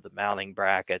off of the mounting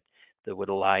bracket that would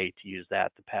allow you to use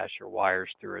that to pass your wires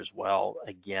through as well,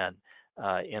 again,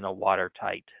 in a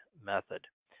watertight method.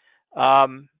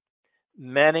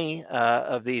 Many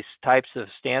of these types of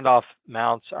standoff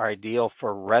mounts are ideal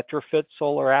for retrofit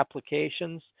solar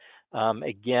applications.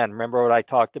 Again, remember what I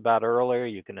talked about earlier?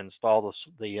 You can install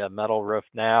the metal roof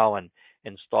now and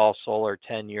install solar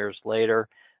 10 years later.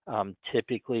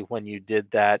 Typically, when you did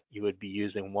that, you would be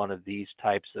using one of these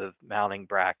types of mounting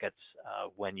brackets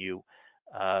when you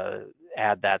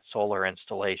add that solar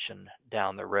installation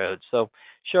down the road. So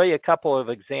show you a couple of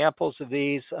examples of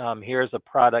these. Here's a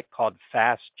product called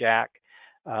Fast Jack.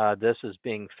 This is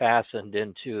being fastened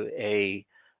into a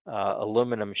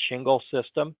aluminum shingle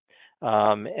system.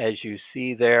 As you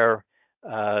see there,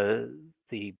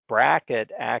 the bracket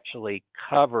actually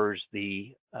covers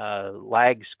the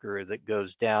lag screw that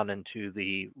goes down into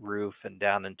the roof and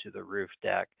down into the roof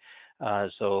deck.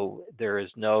 So there is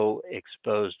no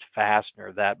exposed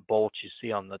fastener. That bolt you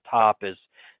see on the top is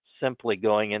simply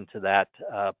going into that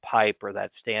pipe or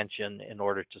that stanchion in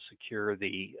order to secure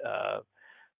the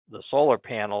solar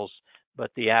panels,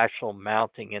 but the actual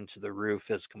mounting into the roof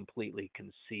is completely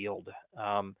concealed.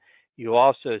 You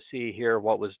also see here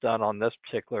what was done on this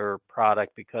particular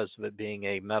product, because of it being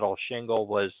a metal shingle,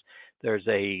 was there's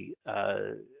a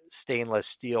stainless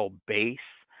steel base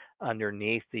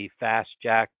underneath the Fast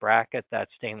Jack bracket. That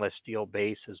stainless steel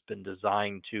base has been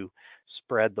designed to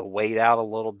spread the weight out a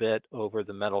little bit over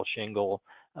the metal shingle,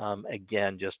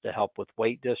 again, just to help with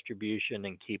weight distribution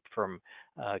and keep from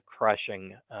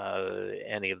crushing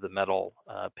any of the metal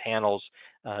panels.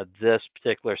 This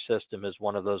particular system is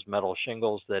one of those metal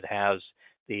shingles that has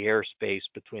the airspace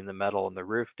between the metal and the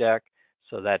roof deck,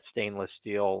 so that stainless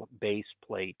steel base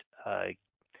plate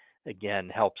again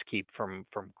helps keep from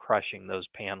crushing those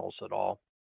panels at all.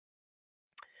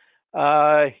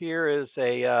 Here is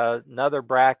another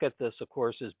bracket. This, of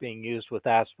course, is being used with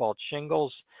asphalt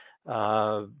shingles,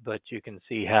 but you can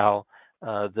see how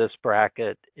this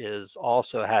bracket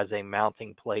also has a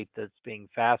mounting plate that's being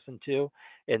fastened to.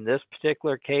 In this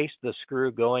particular case, the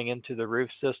screw going into the roof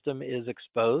system is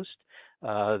exposed.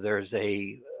 There's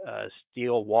a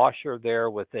steel washer there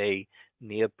with a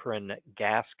neoprene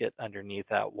gasket underneath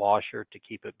that washer to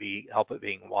help it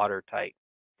being watertight.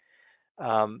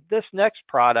 This next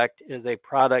product is a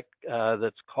product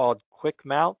that's called Quick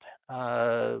Mount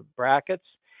brackets,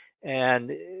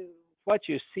 and what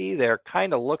you see there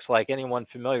kind of looks like, anyone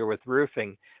familiar with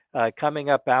roofing, coming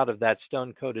up out of that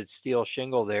stone-coated steel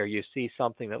shingle there, you see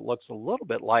something that looks a little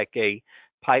bit like a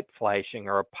pipe flashing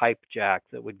or a pipe jack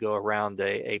that would go around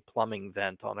a plumbing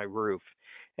vent on a roof.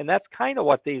 And that's kind of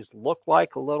what these look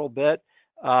like a little bit.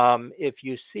 If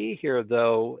you see here,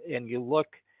 though, and you look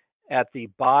at the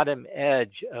bottom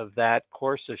edge of that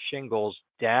course of shingles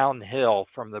downhill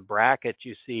from the bracket,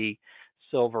 you see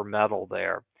silver metal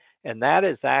there. And that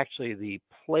is actually the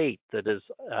plate that is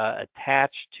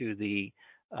attached to the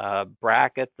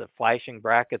bracket, the flashing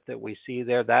bracket that we see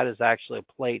there. That is actually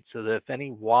a plate, so that if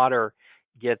any water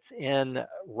gets in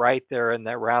right there and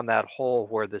around that hole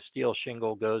where the steel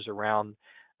shingle goes around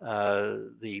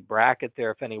the bracket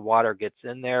there, if any water gets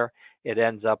in there, it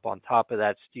ends up on top of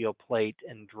that steel plate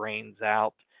and drains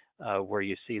out where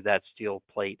you see that steel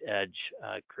plate edge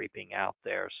creeping out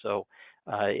there. So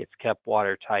it's kept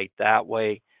watertight that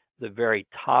way. The very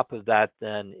top of that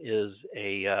then is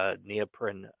a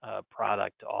neoprene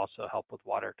product to also help with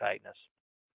water tightness.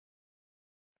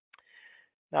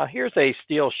 Now here's a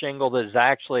steel shingle that is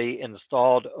actually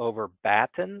installed over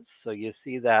battens. So you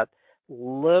see that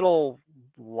little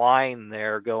line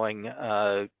there going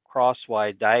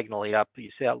crosswise diagonally up. You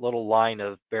see that little line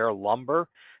of bare lumber?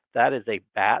 That is a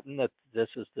batten. This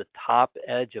is the top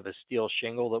edge of a steel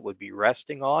shingle that would be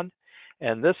resting on.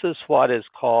 And this is what is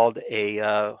called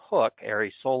a hook, or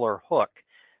a solar hook,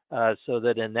 so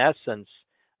that in essence,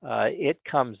 it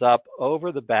comes up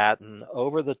over the batten,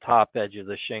 over the top edge of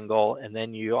the shingle, and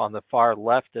then you, on the far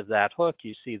left of that hook,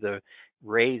 you see the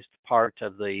raised part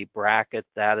of the bracket.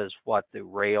 That is what the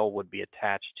rail would be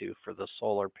attached to for the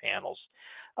solar panels.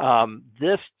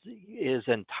 This is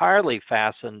entirely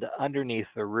fastened underneath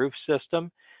the roof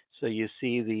system. So you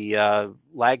see the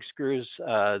lag screws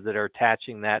that are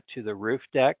attaching that to the roof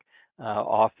deck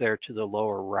off there to the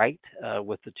lower right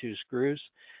with the two screws.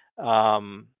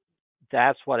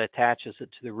 That's what attaches it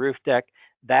to the roof deck.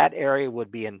 That area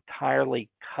would be entirely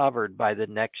covered by the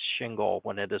next shingle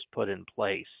when it is put in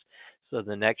place. So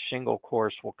the next shingle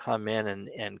course will come in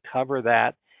and cover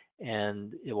that,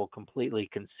 and it will completely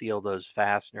conceal those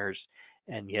fasteners,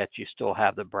 and yet you still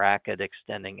have the bracket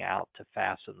extending out to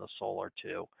fasten the solar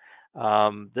to.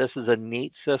 This is a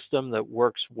neat system that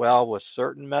works well with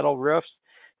certain metal roofs.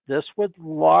 This would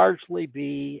largely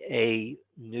be a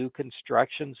new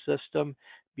construction system,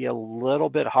 be a little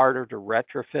bit harder to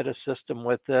retrofit a system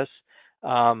with this.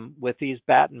 With these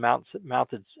batten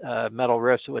mounted metal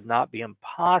roofs, it would not be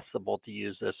impossible to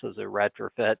use this as a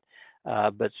retrofit,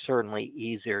 but certainly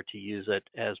easier to use it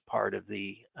as part of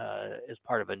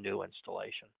a new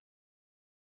installation.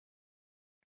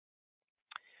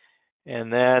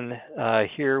 And then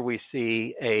here we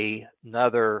see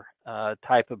another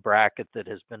type of bracket that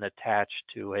has been attached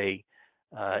to a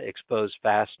exposed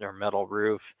fastener metal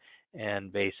roof.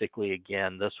 And basically,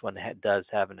 again, this one does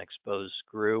have an exposed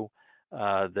screw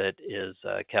that is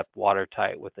kept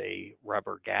watertight with a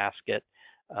rubber gasket,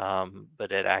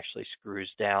 but it actually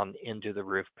screws down into the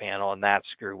roof panel, and that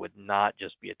screw would not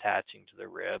just be attaching to the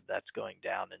rib. That's going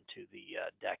down into the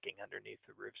decking underneath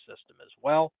the roof system as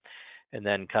well. And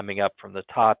then coming up from the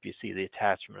top, you see the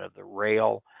attachment of the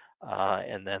rail,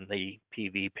 and then the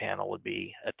PV panel would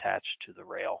be attached to the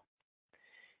rail.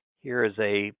 Here is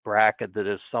a bracket that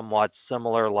is somewhat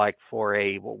similar, like for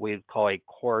what we'd call a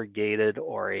corrugated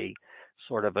or a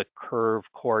sort of a curved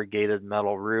corrugated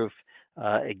metal roof.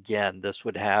 Again, this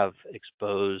would have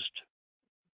exposed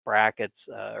brackets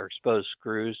or exposed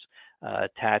screws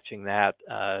attaching that.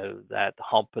 That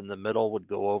hump in the middle would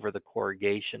go over the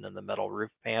corrugation in the metal roof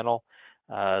panel.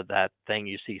 That thing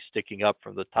you see sticking up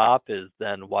from the top is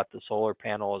then what the solar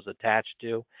panel is attached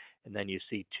to. And then you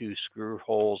see two screw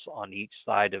holes on each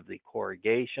side of the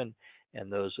corrugation,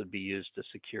 and those would be used to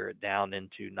secure it down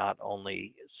into not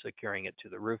only securing it to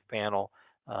the roof panel,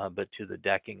 but to the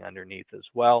decking underneath as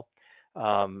well.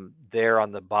 There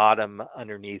on the bottom,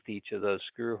 underneath each of those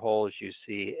screw holes, you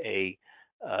see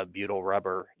a butyl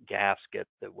rubber gasket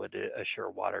that would assure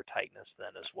water tightness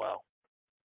then as well.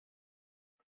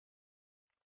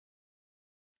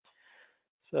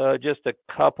 So just a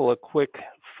couple of quick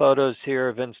photos here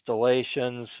of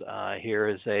installations. Here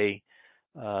is a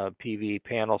PV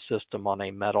panel system on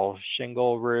a metal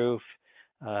shingle roof.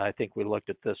 I think we looked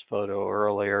at this photo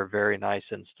earlier. Very nice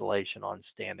installation on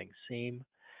standing seam.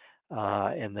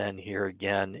 And then here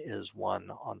again is one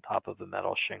on top of a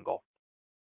metal shingle.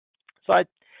 So I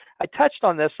touched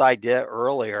on this idea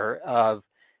earlier of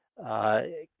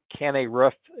can a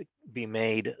roof be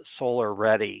made solar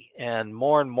ready? And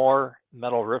more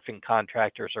metal roofing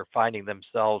contractors are finding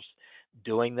themselves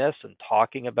doing this and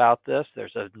talking about this.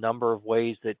 There's a number of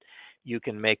ways that you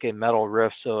can make a metal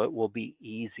roof so it will be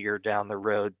easier down the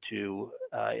road to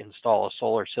install a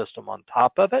solar system on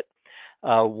top of it.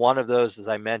 One of those, as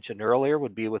I mentioned earlier,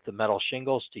 would be with the metal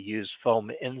shingles, to use foam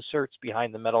inserts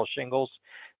behind the metal shingles.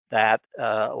 That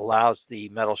allows the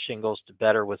metal shingles to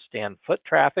better withstand foot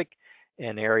traffic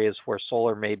in areas where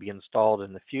solar may be installed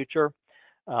in the future.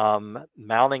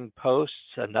 Mounting posts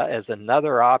as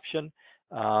another option.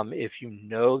 If you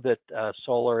know that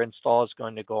solar install is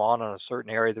going to go on a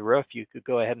certain area of the roof, you could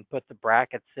go ahead and put the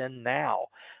brackets in now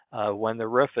when the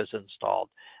roof is installed,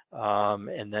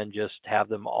 and then just have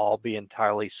them all be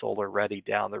entirely solar ready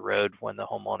down the road when the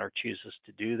homeowner chooses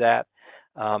to do that.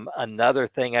 Another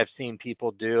thing I've seen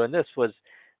people do, and this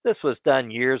was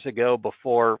done years ago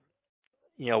before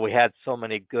we had so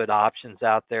many good options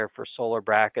out there for solar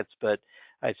brackets, but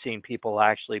I've seen people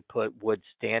actually put wood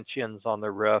stanchions on the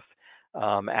roof,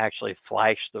 actually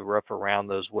flash the roof around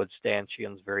those wood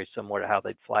stanchions, very similar to how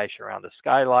they'd flash around a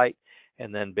skylight,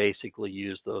 and then basically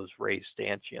use those raised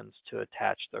stanchions to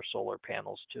attach their solar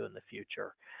panels to in the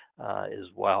future as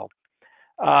well.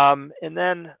 And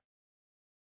then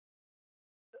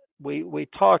we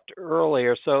talked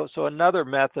earlier. So another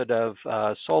method of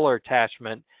solar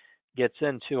attachment gets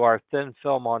into our thin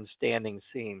film on standing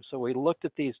seam. So we looked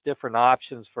at these different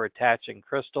options for attaching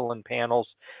crystalline panels.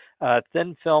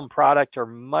 Thin film products are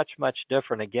much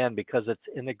different, again, because it's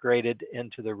integrated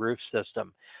into the roof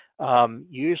system.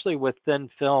 Usually with thin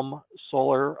film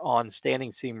solar on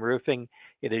standing seam roofing,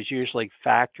 it is usually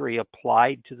factory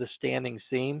applied to the standing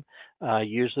seam.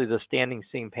 Usually the standing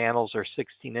seam panels are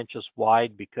 16 inches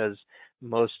wide because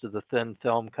most of the thin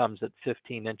film comes at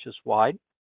 15 inches wide.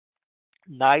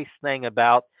 Nice thing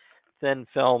about thin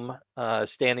film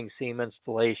standing seam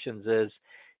installations is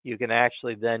you can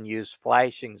actually then use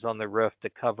flashings on the roof to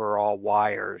cover all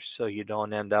wires, so you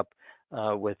don't end up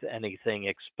with anything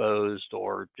exposed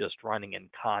or just running in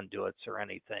conduits or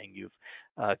anything. You've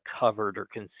covered or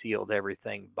concealed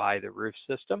everything by the roof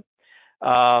system.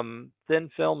 Thin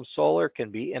film solar can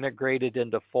be integrated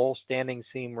into full standing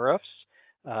seam roofs.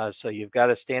 So you've got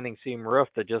a standing seam roof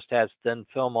that just has thin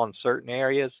film on certain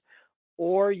areas,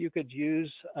 or you could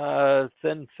use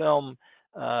thin film.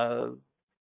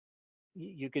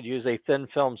 You could use a thin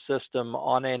film system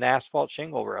on an asphalt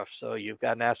shingle roof. So you've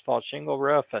got an asphalt shingle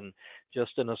roof, and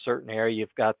just in a certain area,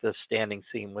 you've got this standing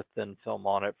seam with thin film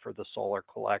on it for the solar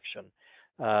collection.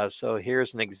 So here's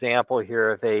an example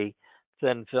here of a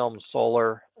thin film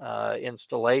solar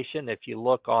installation. If you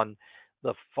look on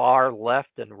the far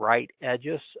left and right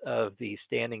edges of the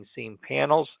standing seam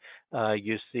panels,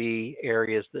 you see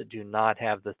areas that do not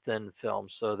have the thin film.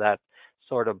 So that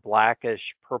sort of blackish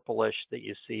purplish that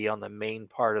you see on the main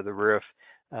part of the roof,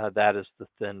 that is the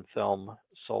thin film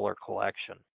solar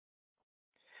collection.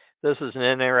 This is an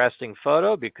interesting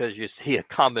photo because you see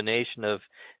a combination of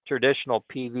traditional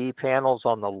PV panels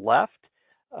on the left,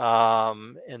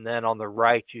 and then on the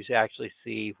right you actually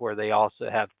see where they also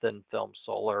have thin film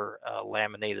solar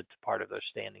laminated to part of their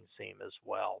standing seam as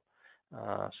well.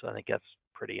 So I think that's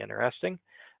pretty interesting.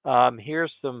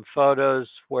 Here's some photos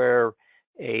where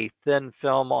a thin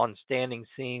film on standing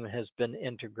seam has been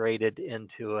integrated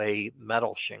into a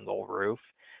metal shingle roof,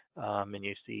 and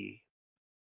you see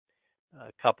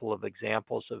a couple of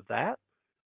examples of that.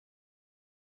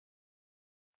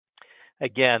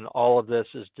 Again, all of this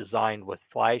is designed with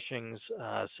flashings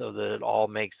so that it all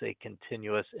makes a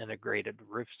continuous integrated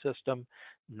roof system,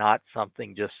 not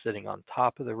something just sitting on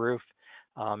top of the roof.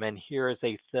 And here is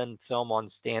a thin film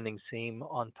on standing seam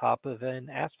on top of an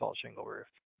asphalt shingle roof.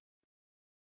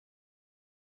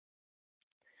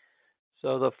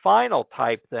 So the final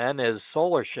type then is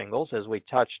solar shingles, as we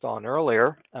touched on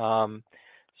earlier.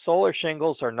 Solar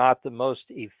shingles are not the most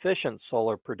efficient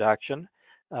solar production,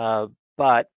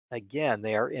 but again,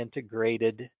 they are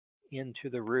integrated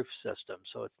into the roof system.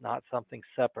 So it's not something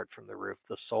separate from the roof.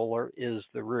 The solar is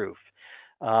the roof.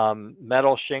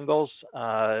 Metal shingles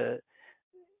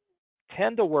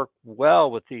tend to work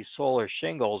well with these solar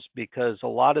shingles because a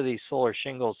lot of these solar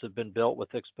shingles have been built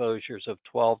with exposures of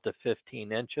 12 to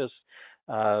 15 inches.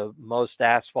 Most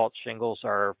asphalt shingles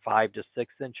are 5 to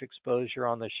 6 inch exposure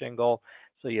on the shingle.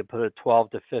 So you put a 12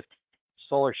 to 15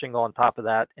 solar shingle on top of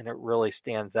that, and it really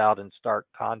stands out in stark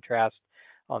contrast.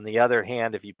 On the other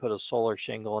hand, if you put a solar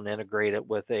shingle and integrate it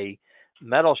with a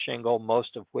metal shingle,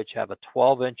 most of which have a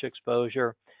 12-inch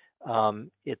exposure,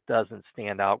 it doesn't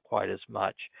stand out quite as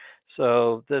much.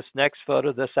 So this next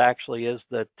photo, this actually is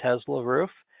the Tesla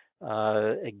roof.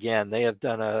 Again, they have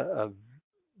done a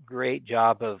great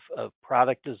job of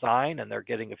product design, and they're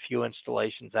getting a few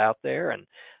installations out there and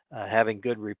having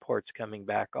good reports coming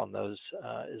back on those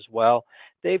as well.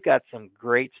 They've got some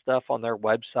great stuff on their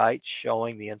website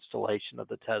showing the installation of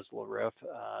the Tesla roof.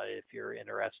 If you're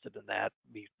interested in that,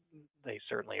 they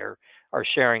certainly are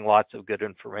sharing lots of good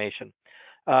information.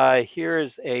 Here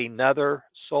is another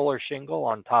solar shingle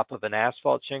on top of an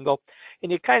asphalt shingle.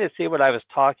 And you kind of see what I was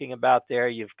talking about there.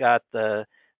 You've got the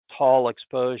tall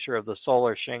exposure of the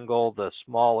solar shingle, the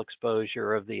small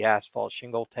exposure of the asphalt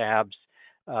shingle tabs.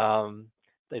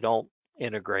 They don't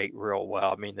integrate real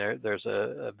well. I mean, there's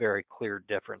a very clear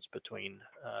difference between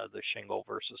the shingle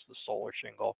versus the solar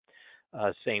shingle.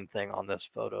 Same thing on this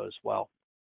photo as well.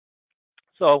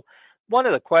 So one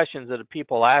of the questions that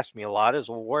people ask me a lot is,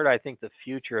 well, where do I think the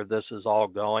future of this is all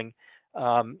going?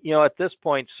 At this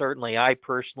point, certainly I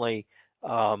personally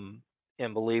am a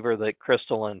believer that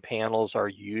crystalline panels are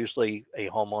usually a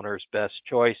homeowner's best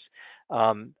choice.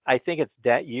 I think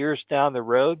it's years down the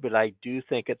road, but I do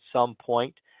think at some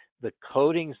point the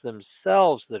coatings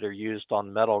themselves that are used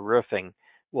on metal roofing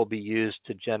will be used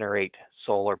to generate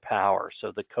solar power.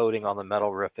 So the coating on the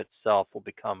metal roof itself will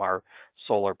become our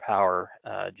solar power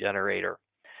generator.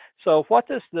 So what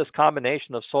does this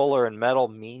combination of solar and metal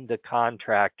mean to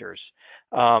contractors?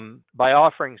 By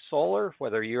offering solar,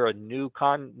 whether you're a new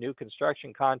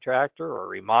construction contractor or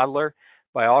remodeler,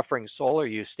 by offering solar,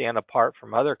 you stand apart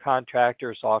from other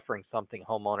contractors offering something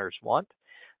homeowners want.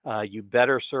 You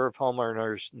better serve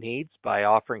homeowners' needs by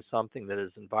offering something that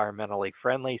is environmentally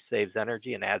friendly, saves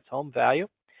energy, and adds home value.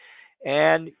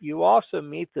 And you also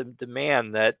meet the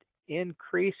demand that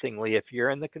increasingly, if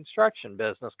you're in the construction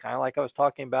business, kind of like I was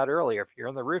talking about earlier, if you're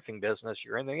in the roofing business,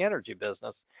 you're in the energy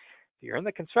business. If you're in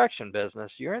the construction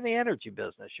business, you're in the energy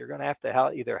business. You're going to have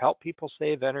to either help people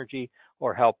save energy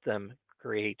or help them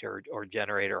create or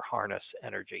generate or harness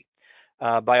energy.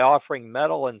 By offering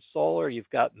metal and solar, you've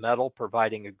got metal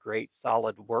providing a great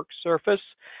solid work surface.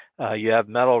 You have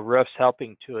metal roofs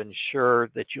helping to ensure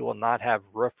that you will not have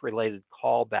roof-related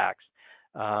callbacks.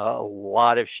 A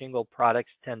lot of shingle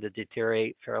products tend to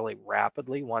deteriorate fairly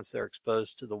rapidly once they're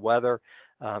exposed to the weather.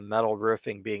 Metal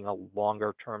roofing being a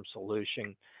longer-term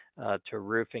solution to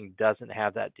roofing doesn't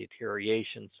have that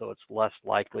deterioration, so it's less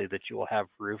likely that you will have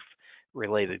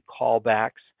roof-related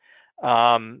callbacks.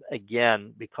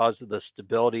 Again, because of the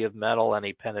stability of metal,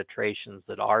 any penetrations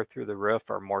that are through the roof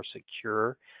are more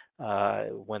secure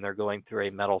when they're going through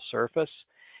a metal surface.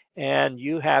 And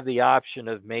you have the option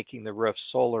of making the roof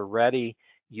solar ready.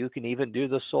 You can even do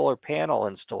the solar panel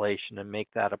installation and make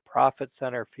that a profit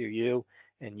center for you.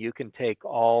 And you can take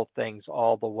all things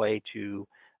all the way to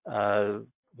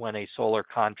when a solar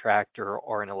contractor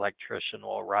or an electrician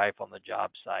will arrive on the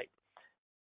job site.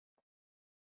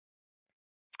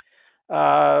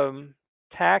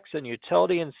 Tax and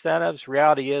utility incentives.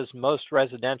 Reality is most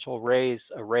residential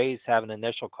arrays have an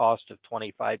initial cost of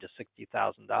 $25,000 to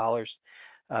 $60,000.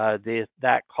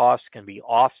 That cost can be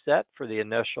offset for the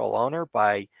initial owner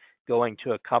by going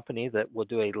to a company that will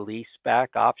do a lease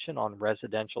back option on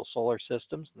residential solar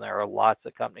systems. And there are lots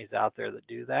of companies out there that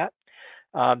do that.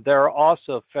 There are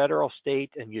also federal,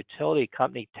 state, and utility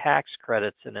company tax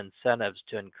credits and incentives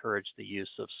to encourage the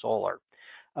use of solar.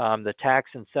 The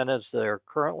tax incentives that are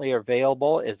currently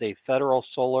available is a federal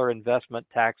solar investment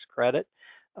tax credit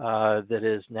that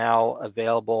is now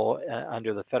available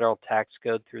under the federal tax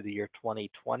code through the year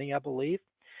 2020, I believe.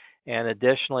 And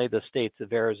additionally, the states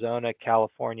of Arizona,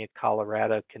 California,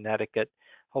 Colorado, Connecticut,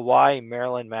 Hawaii,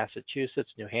 Maryland,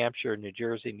 Massachusetts, New Hampshire, New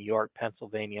Jersey, New York,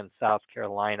 Pennsylvania, and South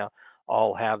Carolina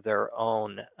all have their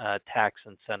own tax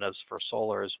incentives for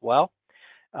solar as well.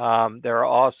 There are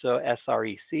also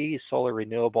SREC, solar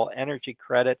renewable energy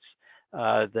credits,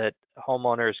 that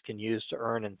homeowners can use to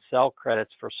earn and sell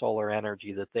credits for solar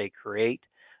energy that they create.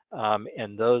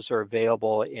 And those are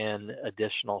available in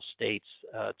additional states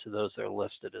to those that are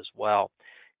listed as well.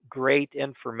 Great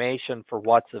information for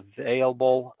what's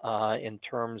available in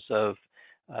terms of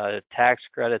tax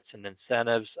credits and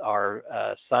incentives are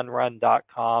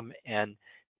sunrun.com and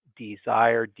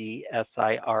Desire,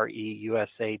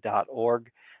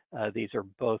 DSIREUSA.org. These are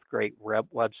both great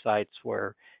websites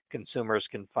where consumers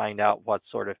can find out what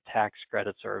sort of tax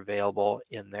credits are available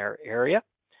in their area.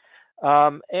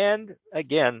 And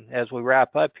again, as we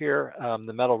wrap up here,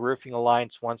 the Metal Roofing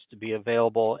Alliance wants to be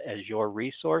available as your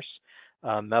resource.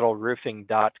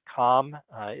 Metalroofing.com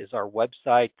is our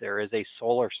website. There is a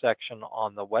solar section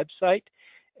on the website,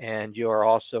 and you are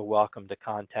also welcome to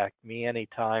contact me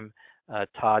anytime,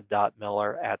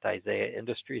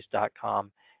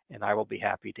 todd.miller@isaiahindustries.com, and I will be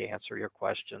happy to answer your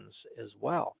questions as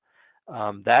well.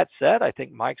 That said, I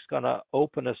think Mike's going to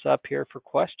open us up here for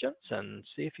questions and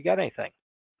see if you got anything.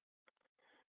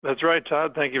 That's right,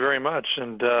 Todd. Thank you very much.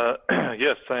 And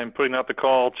yes, I am putting out the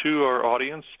call to our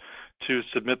audience to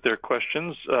submit their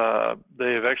questions.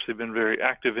 They have actually been very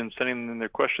active in sending in their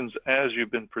questions as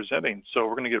you've been presenting. So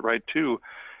we're going to get right to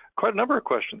quite a number of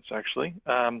questions, actually.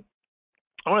 I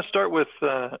want to start with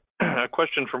a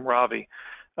question from Ravi.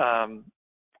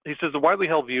 He says, the widely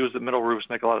held view is that metal roofs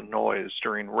make a lot of noise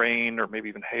during rain or maybe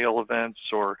even hail events,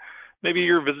 or maybe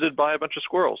you're visited by a bunch of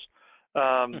squirrels.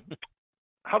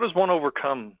 How does one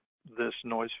overcome this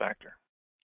noise factor?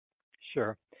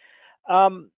 Sure.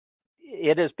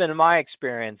 It has been my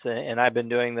experience, and I've been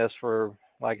doing this for,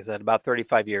 like I said, about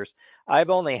 35 years. I've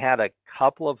only had a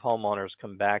couple of homeowners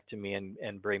come back to me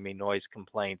and bring me noise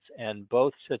complaints, and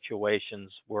both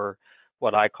situations were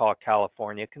what I call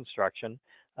California construction,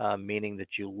 meaning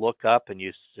that you look up and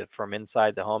you from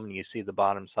inside the home and you see the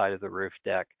bottom side of the roof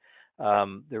deck.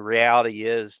 The reality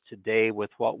is today,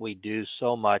 with what we do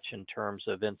so much in terms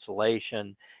of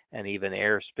insulation and even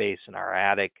airspace in our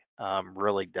attic,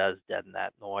 really does deaden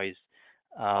that noise.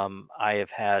 I have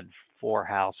had 4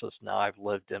 houses now I've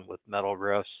lived in with metal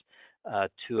roofs.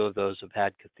 Two of those have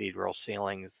had cathedral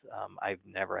ceilings. I've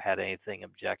never had anything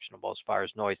objectionable as far as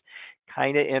noise.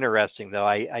 Kind of interesting though.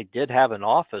 I did have an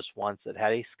office once that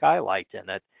had a skylight in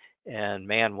it, and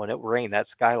man, when it rained, that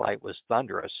skylight was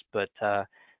thunderous. But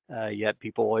yet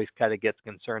people always kind of get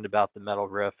concerned about the metal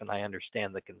roof, and I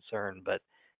understand the concern. But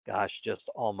gosh, just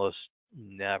almost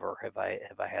never have I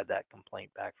had that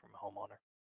complaint back from a homeowner.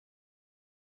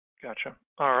 Gotcha.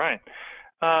 All right.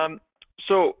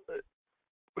 So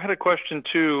we had a question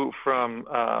too from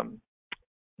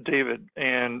David,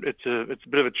 and it's a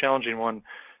bit of a challenging one.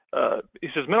 He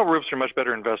says metal roofs are a much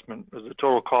better investment as the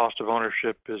total cost of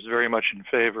ownership is very much in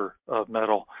favor of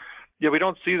metal. Yet we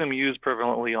don't see them used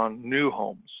prevalently on new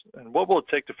homes. And what will it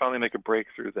take to finally make a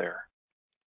breakthrough there?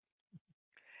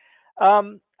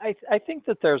 I think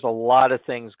that there's a lot of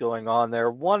things going on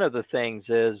there. One of the things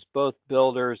is both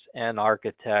builders and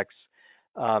architects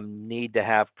need to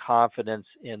have confidence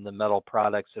in the metal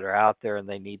products that are out there, and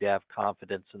they need to have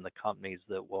confidence in the companies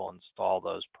that will install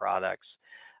those products.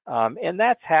 And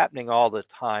that's happening all the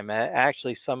time.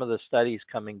 Actually, some of the studies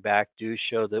coming back do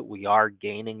show that we are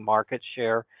gaining market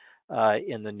share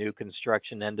in the new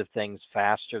construction end of things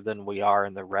faster than we are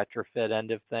in the retrofit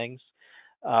end of things.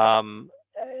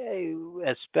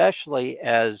 Especially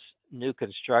as new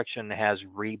construction has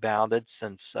rebounded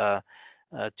since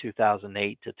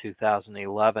 2008 to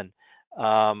 2011.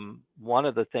 One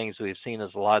of the things we've seen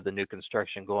is a lot of the new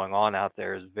construction going on out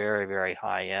there is very, very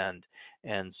high end.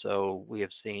 And so we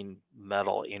have seen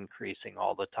metal increasing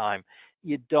all the time.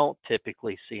 You don't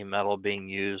typically see metal being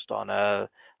used on a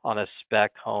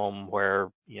spec home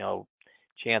where,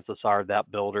 chances are that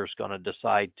builder's going to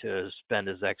decide to spend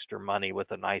his extra money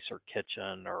with a nicer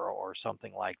kitchen or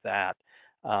something like that.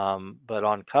 But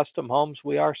on custom homes,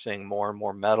 we are seeing more and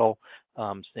more metal,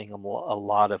 seeing a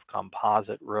lot of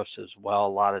composite roofs as well, a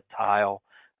lot of tile,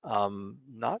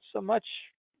 not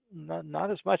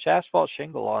as much asphalt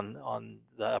shingle on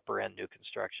the upper end new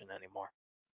construction anymore.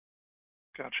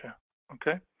 Gotcha.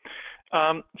 Okay.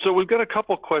 So we've got a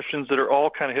couple questions that are all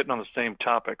kind of hitting on the same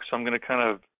topic. So I'm going to kind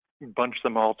of bunch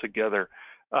them all together.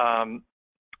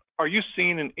 Are you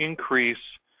seeing an increase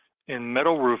in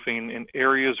metal roofing in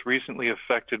areas recently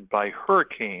affected by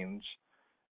hurricanes?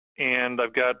 And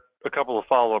I've got a couple of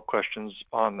follow-up questions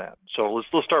on that. So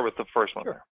let's start with the first one.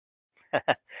 Sure.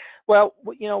 Well,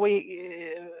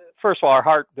 we first of all, our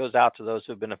heart goes out to those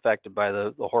who've been affected by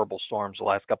the horrible storms the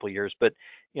last couple of years. But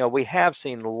we have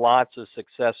seen lots of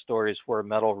success stories where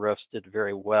metal roofs did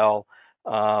very well.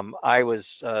 I was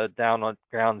down on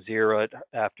ground zero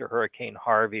after Hurricane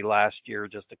Harvey last year,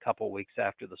 just a couple of weeks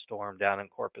after the storm down in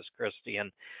Corpus Christi.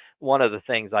 And one of the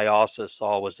things I also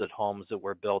saw was that homes that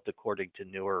were built according to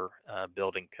newer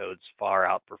building codes far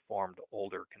outperformed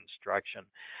older construction.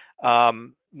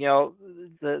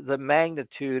 The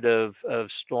magnitude of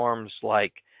storms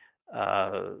like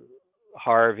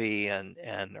Harvey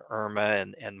and Irma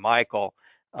and Michael,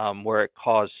 where it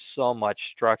caused so much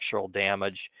structural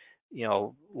damage.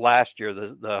 Last year,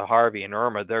 the Harvey and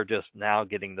Irma, they're just now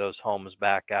getting those homes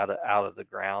back out of the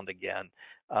ground again.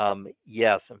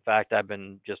 Yes, in fact, I've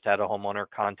just had a homeowner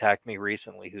contact me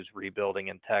recently who's rebuilding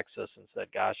in Texas and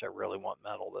said, gosh, I really want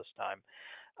metal this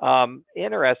time.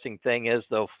 Interesting thing is,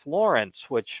 though, Florence,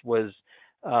 which was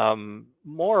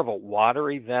more of a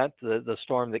water event, the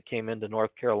storm that came into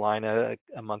North Carolina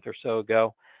a month or so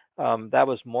ago, that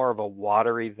was more of a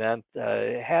water event.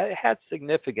 Had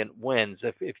significant winds.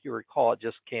 If you recall, it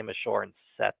just came ashore and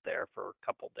sat there for a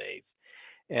couple days.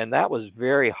 And that was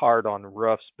very hard on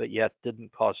roofs, but yet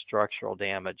didn't cause structural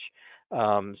damage.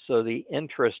 So the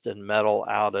interest in metal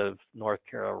out of North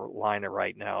Carolina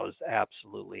right now is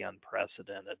absolutely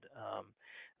unprecedented.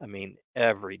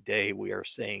 Every day we are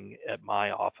seeing at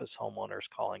my office homeowners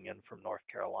calling in from North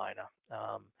Carolina.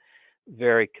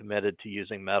 Very committed to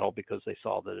using metal because they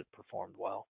saw that it performed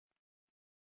well.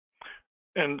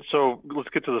 And so let's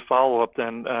get to the follow-up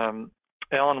then.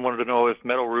 Alan wanted to know if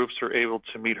metal roofs are able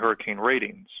to meet hurricane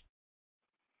ratings.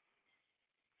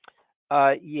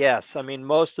 Yes,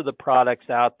 most of the products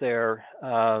out there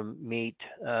meet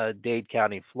Dade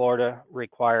County, Florida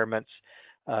requirements,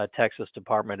 Texas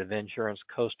Department of Insurance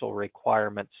coastal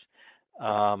requirements.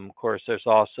 Of course, there's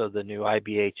also the new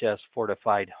IBHS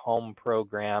Fortified Home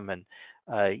Program, and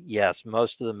yes,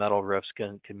 most of the metal roofs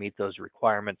can meet those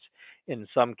requirements. In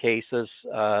some cases,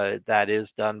 that is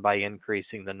done by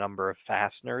increasing the number of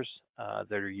fasteners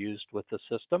that are used with the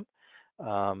system,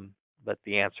 but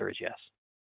the answer is yes.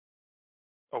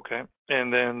 Okay,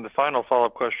 and then the final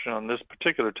follow-up question on this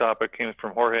particular topic came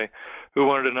from Jorge, who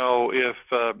wanted to know if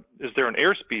is there an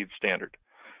airspeed standard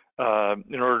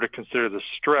in order to consider the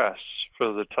stress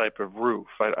for the type of roof.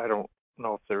 I don't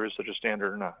know if there is such a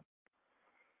standard or not.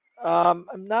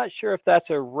 I'm not sure if that's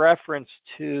a reference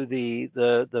to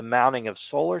the mounting of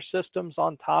solar systems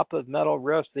on top of metal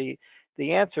roofs. The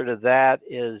answer to that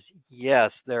is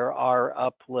yes, there are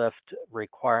uplift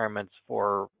requirements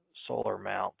for solar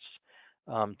mounts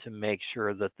to make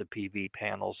sure that the PV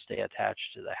panels stay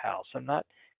attached to the house. I'm not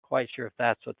quite sure if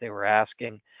that's what they were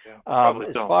asking. Yeah, probably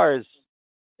As don't.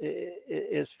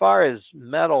 far as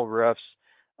metal roofs,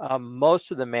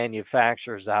 most of the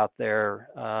manufacturers out there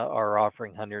are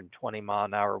offering 120 mile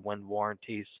an hour wind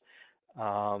warranties.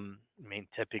 I mean,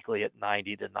 typically at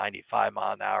 90 to 95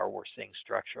 mile an hour, we're seeing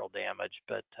structural damage,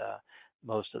 but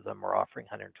most of them are offering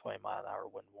 120 mile an hour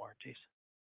wind warranties.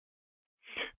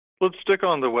 Let's stick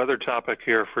on the weather topic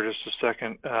here for just a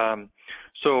second.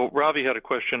 So Ravi had a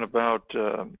question about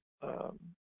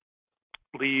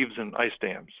leaves and ice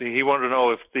dams. He wanted to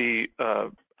know if the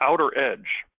outer edge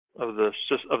of the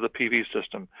PV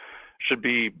system should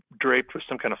be draped with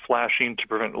some kind of flashing to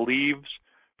prevent leaves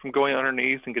from going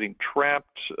underneath and getting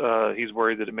trapped. He's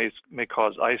worried that it may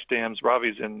cause ice dams.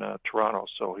 Ravi's in Toronto,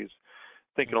 so he's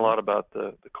thinking a lot about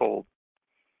the cold.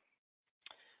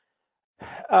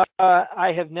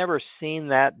 I have never seen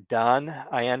that done.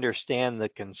 I understand the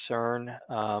concern.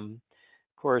 Of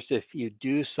course, if you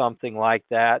do something like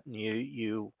that and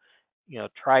you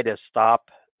try to stop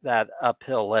that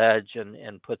uphill edge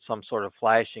and put some sort of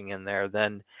flashing in there,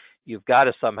 then you've got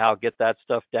to somehow get that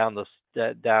stuff down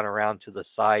around to the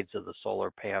sides of the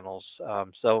solar panels.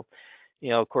 So,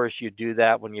 of course, you do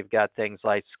that when you've got things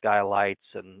like skylights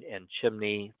and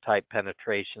chimney type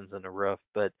penetrations in the roof,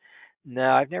 but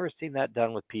no, I've never seen that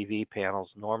done with PV panels.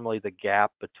 Normally, the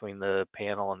gap between the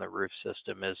panel and the roof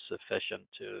system is sufficient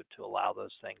to allow those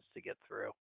things to get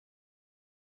through.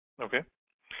 Okay.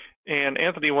 And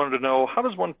Anthony wanted to know, how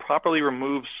does one properly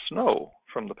remove snow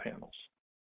from the panels?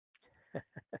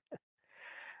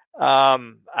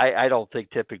 I don't think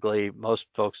typically most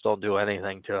folks don't do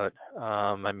anything to it.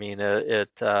 I mean,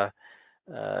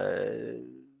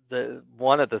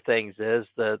 one of the things is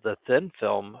the thin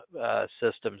film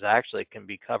systems actually can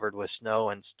be covered with snow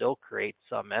and still create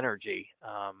some energy.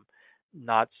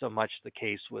 Not so much the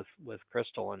case with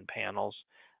crystalline panels,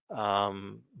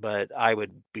 but I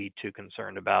would be too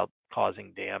concerned about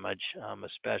causing damage,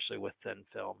 especially with thin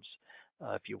films.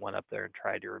 If you went up there and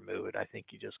tried to remove it, I think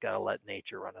you just got to let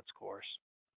nature run its course.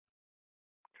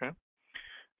 Okay.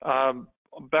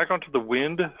 Back onto the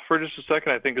wind for just a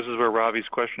second. I think this is where Ravi's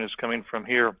question is coming from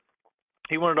here.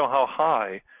 He wanted to know, how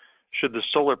high should the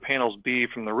solar panels be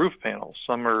from the roof panels?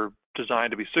 Some are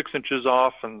designed to be 6 inches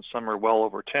off and some are well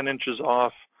over 10 inches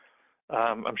off.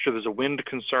 I'm sure there's a wind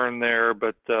concern there,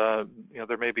 but there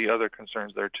may be other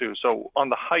concerns there too. So on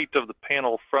the height of the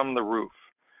panel from the roof,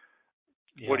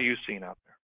 what are you seeing out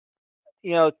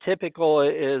there? Typical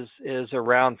is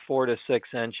around 4 to 6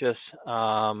 inches.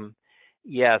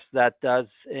 Yes, that does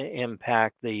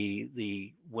impact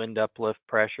the wind uplift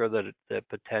pressure that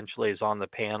potentially is on the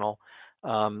panel.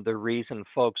 The reason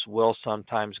folks will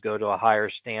sometimes go to a higher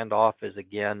standoff is,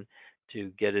 again, to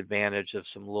get advantage of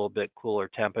some little bit cooler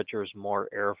temperatures, more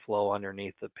airflow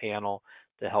underneath the panel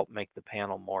to help make the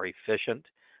panel more efficient.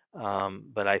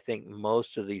 But I think most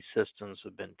of these systems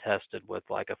have been tested with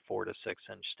like a 4 to 6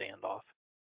 inch standoff.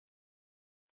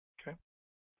 Okay.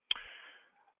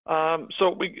 So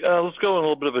let's go in a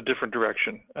little bit of a different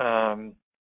direction.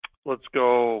 Let's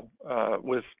go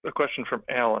with a question from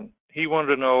Alan. He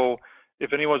wanted to know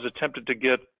if anyone's attempted to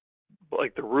get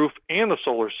like the roof and the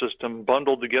solar system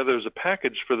bundled together as a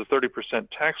package for the 30%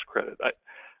 tax credit.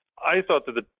 I thought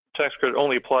that the tax credit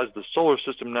only applies to the solar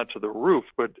system, not to the roof,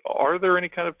 but are there any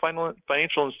kind of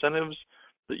financial incentives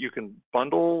that you can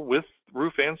bundle with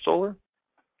roof and solar?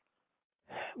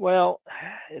 Well,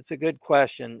 it's a good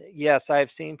question. Yes, I've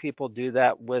seen people do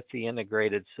that with the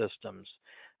integrated systems.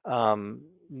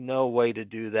 No way to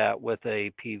do that with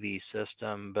a PV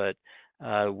system, but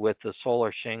with the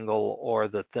solar shingle or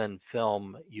the thin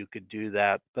film, you could do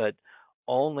that, but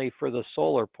only for the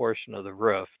solar portion of the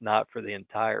roof, not for the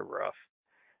entire roof.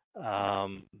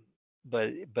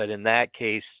 But in that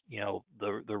case,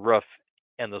 the roof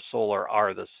and the solar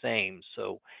are the same.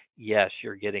 So yes,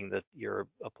 you're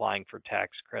applying for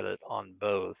tax credit on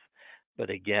both, but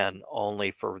again,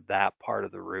 only for that part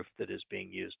of the roof that is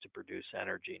being used to produce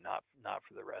energy, not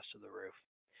for the rest of the roof.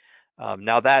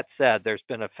 Now that said, there's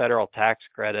been a federal tax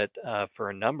credit for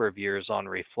a number of years on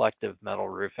reflective metal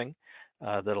roofing.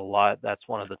 That's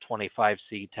one of the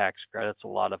 25C tax credits a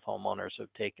lot of homeowners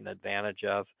have taken advantage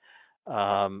of,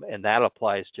 and that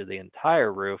applies to the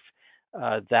entire roof.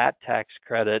 That tax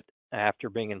credit, after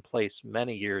being in place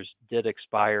many years, did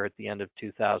expire at the end of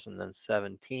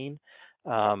 2017.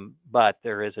 but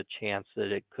there is a chance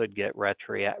that it could get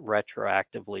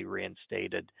retroactively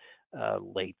reinstated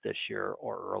late this year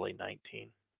or early 19.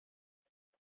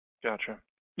 Gotcha.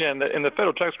 Yeah, and the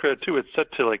federal tax credit too, it's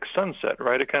set to like sunset,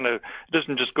 right? It kind of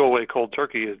doesn't just go away cold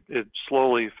turkey. It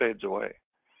slowly fades away.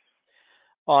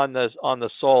 On the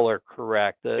solar,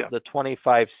 correct. Yeah. The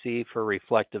 25C for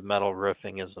reflective metal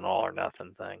roofing is an all or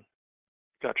nothing thing.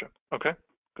 Gotcha. Okay,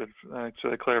 good. Thanks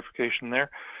for the clarification there.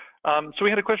 So we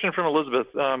had a question from Elizabeth.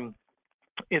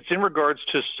 It's in regards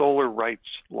to solar rights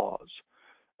laws.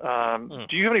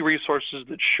 Do you have any resources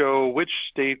that show which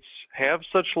states have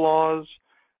such laws?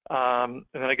 And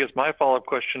then I guess my follow-up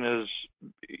question is,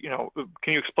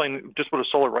 can you explain just what a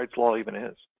solar rights law even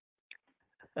is?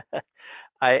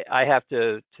 I have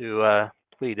to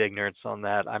plead ignorance on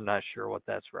that. I'm not sure what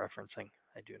that's referencing.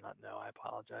 I do not know. I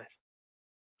apologize.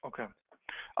 Okay.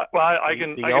 Well, I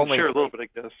can share a little bit,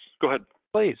 I guess. Go ahead.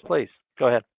 Please, go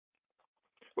ahead.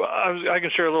 Well, I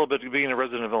can share a little bit. Being a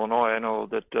resident of Illinois, I know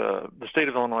that the state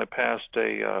of Illinois passed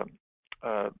a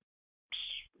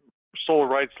solar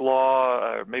rights law,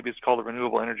 or maybe it's called a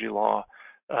renewable energy law,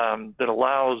 that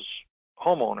allows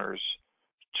homeowners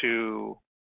to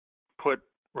put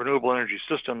renewable energy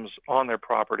systems on their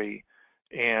property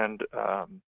and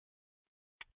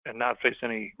not face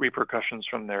any repercussions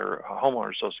from their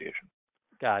homeowner association.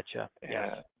 Gotcha.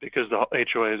 Yes. Because the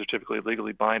HOAs are typically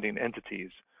legally binding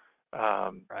entities.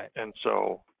 Right. And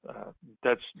so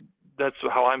that's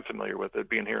how I'm familiar with it,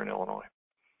 being here in Illinois.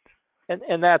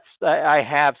 And that's, I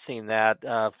have seen that.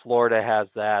 Florida has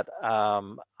that.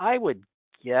 I would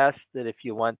guess that if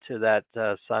you went to that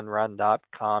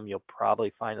sunrun.com, you'll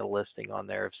probably find a listing on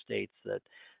there of states that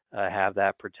have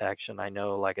that protection. I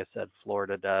know, like I said,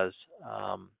 Florida does.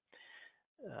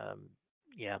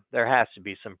 Yeah, there has to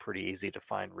be some pretty easy to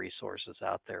find resources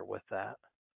out there with that.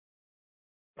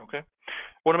 Okay.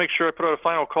 Want to make sure I put out a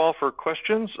final call for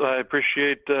questions. I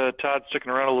appreciate Todd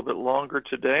sticking around a little bit longer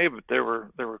today, but there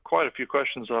were quite a few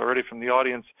questions already from the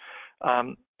audience.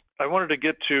 I wanted to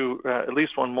get to at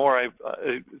least one more.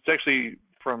 It's actually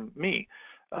from me.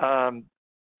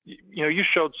 You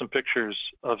showed some pictures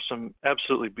of some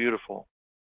absolutely beautiful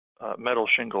metal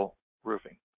shingle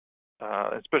roofing,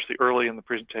 especially early in the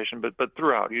presentation, but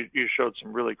throughout you showed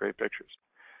some really great pictures.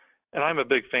 And I'm a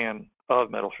big fan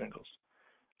of metal shingles.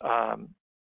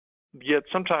 Yet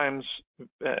sometimes,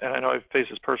 and I know I've faced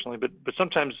this personally, but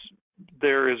sometimes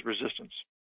there is resistance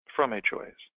from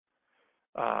HOAs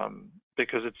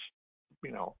because it's,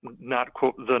 not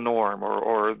quote the norm,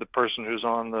 or the person who's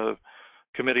on the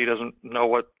committee doesn't know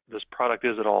what this product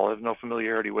is at all, has no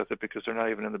familiarity with it because they're not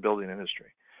even in the building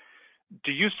industry.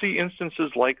 Do you see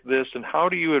instances like this, and how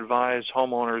do you advise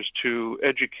homeowners to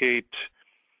educate,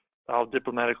 I'll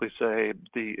diplomatically say,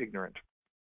 the ignorant?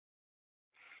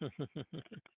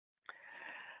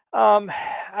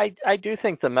 I do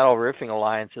think the Metal Roofing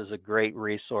Alliance is a great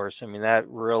resource. I mean, that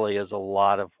really is a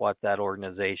lot of what that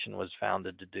organization was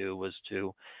founded to do, was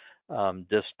to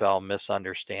dispel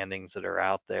misunderstandings that are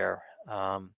out there.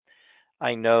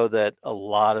 I know that a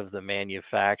lot of the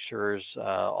manufacturers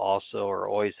also are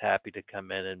always happy to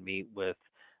come in and meet with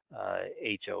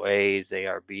HOAs,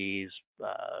 ARBs,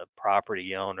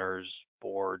 property owners,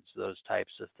 boards, those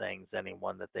types of things,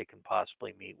 anyone that they can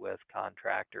possibly meet with,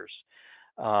 contractors.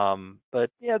 But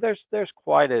yeah, there's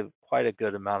quite a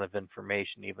good amount of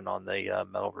information even on the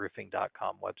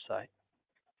metalroofing.com website.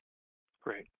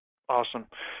 Great. Awesome.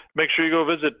 Make sure you go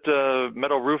visit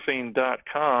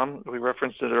metalroofing.com. We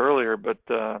referenced it earlier, but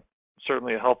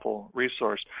certainly a helpful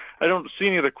resource. I don't see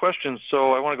any other questions,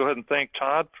 so I want to go ahead and thank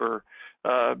Todd for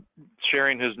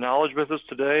sharing his knowledge with us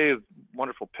today.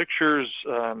 Wonderful pictures,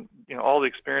 all the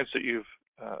experience that you've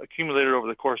accumulated over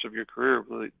the course of your career.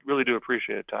 Really do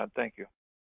appreciate it, Todd. Thank you.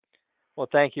 Well,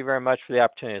 thank you very much for the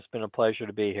opportunity. It's been a pleasure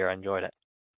to be here. I enjoyed it.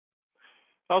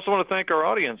 I also want to thank our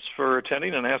audience for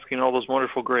attending and asking all those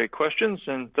wonderful, great questions.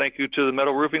 And thank you to the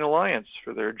Metal Roofing Alliance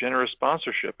for their generous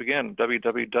sponsorship. Again,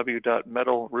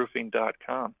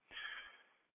 www.metalroofing.com.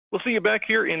 We'll see you back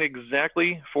here in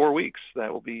exactly 4 weeks.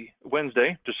 That will be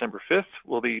Wednesday, December 5th.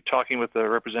 We'll be talking with a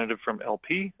representative from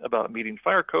LP about meeting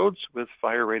fire codes with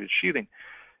fire-rated sheathing.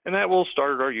 And that will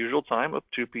start at our usual time of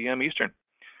 2 p.m. Eastern.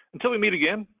 Until we meet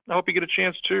again, I hope you get a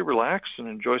chance to relax and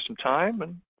enjoy some time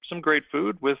and some great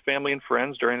food with family and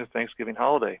friends during the Thanksgiving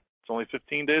holiday. It's only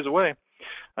 15 days away.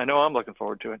 I know I'm looking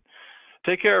forward to it.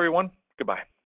 Take care, everyone. Goodbye.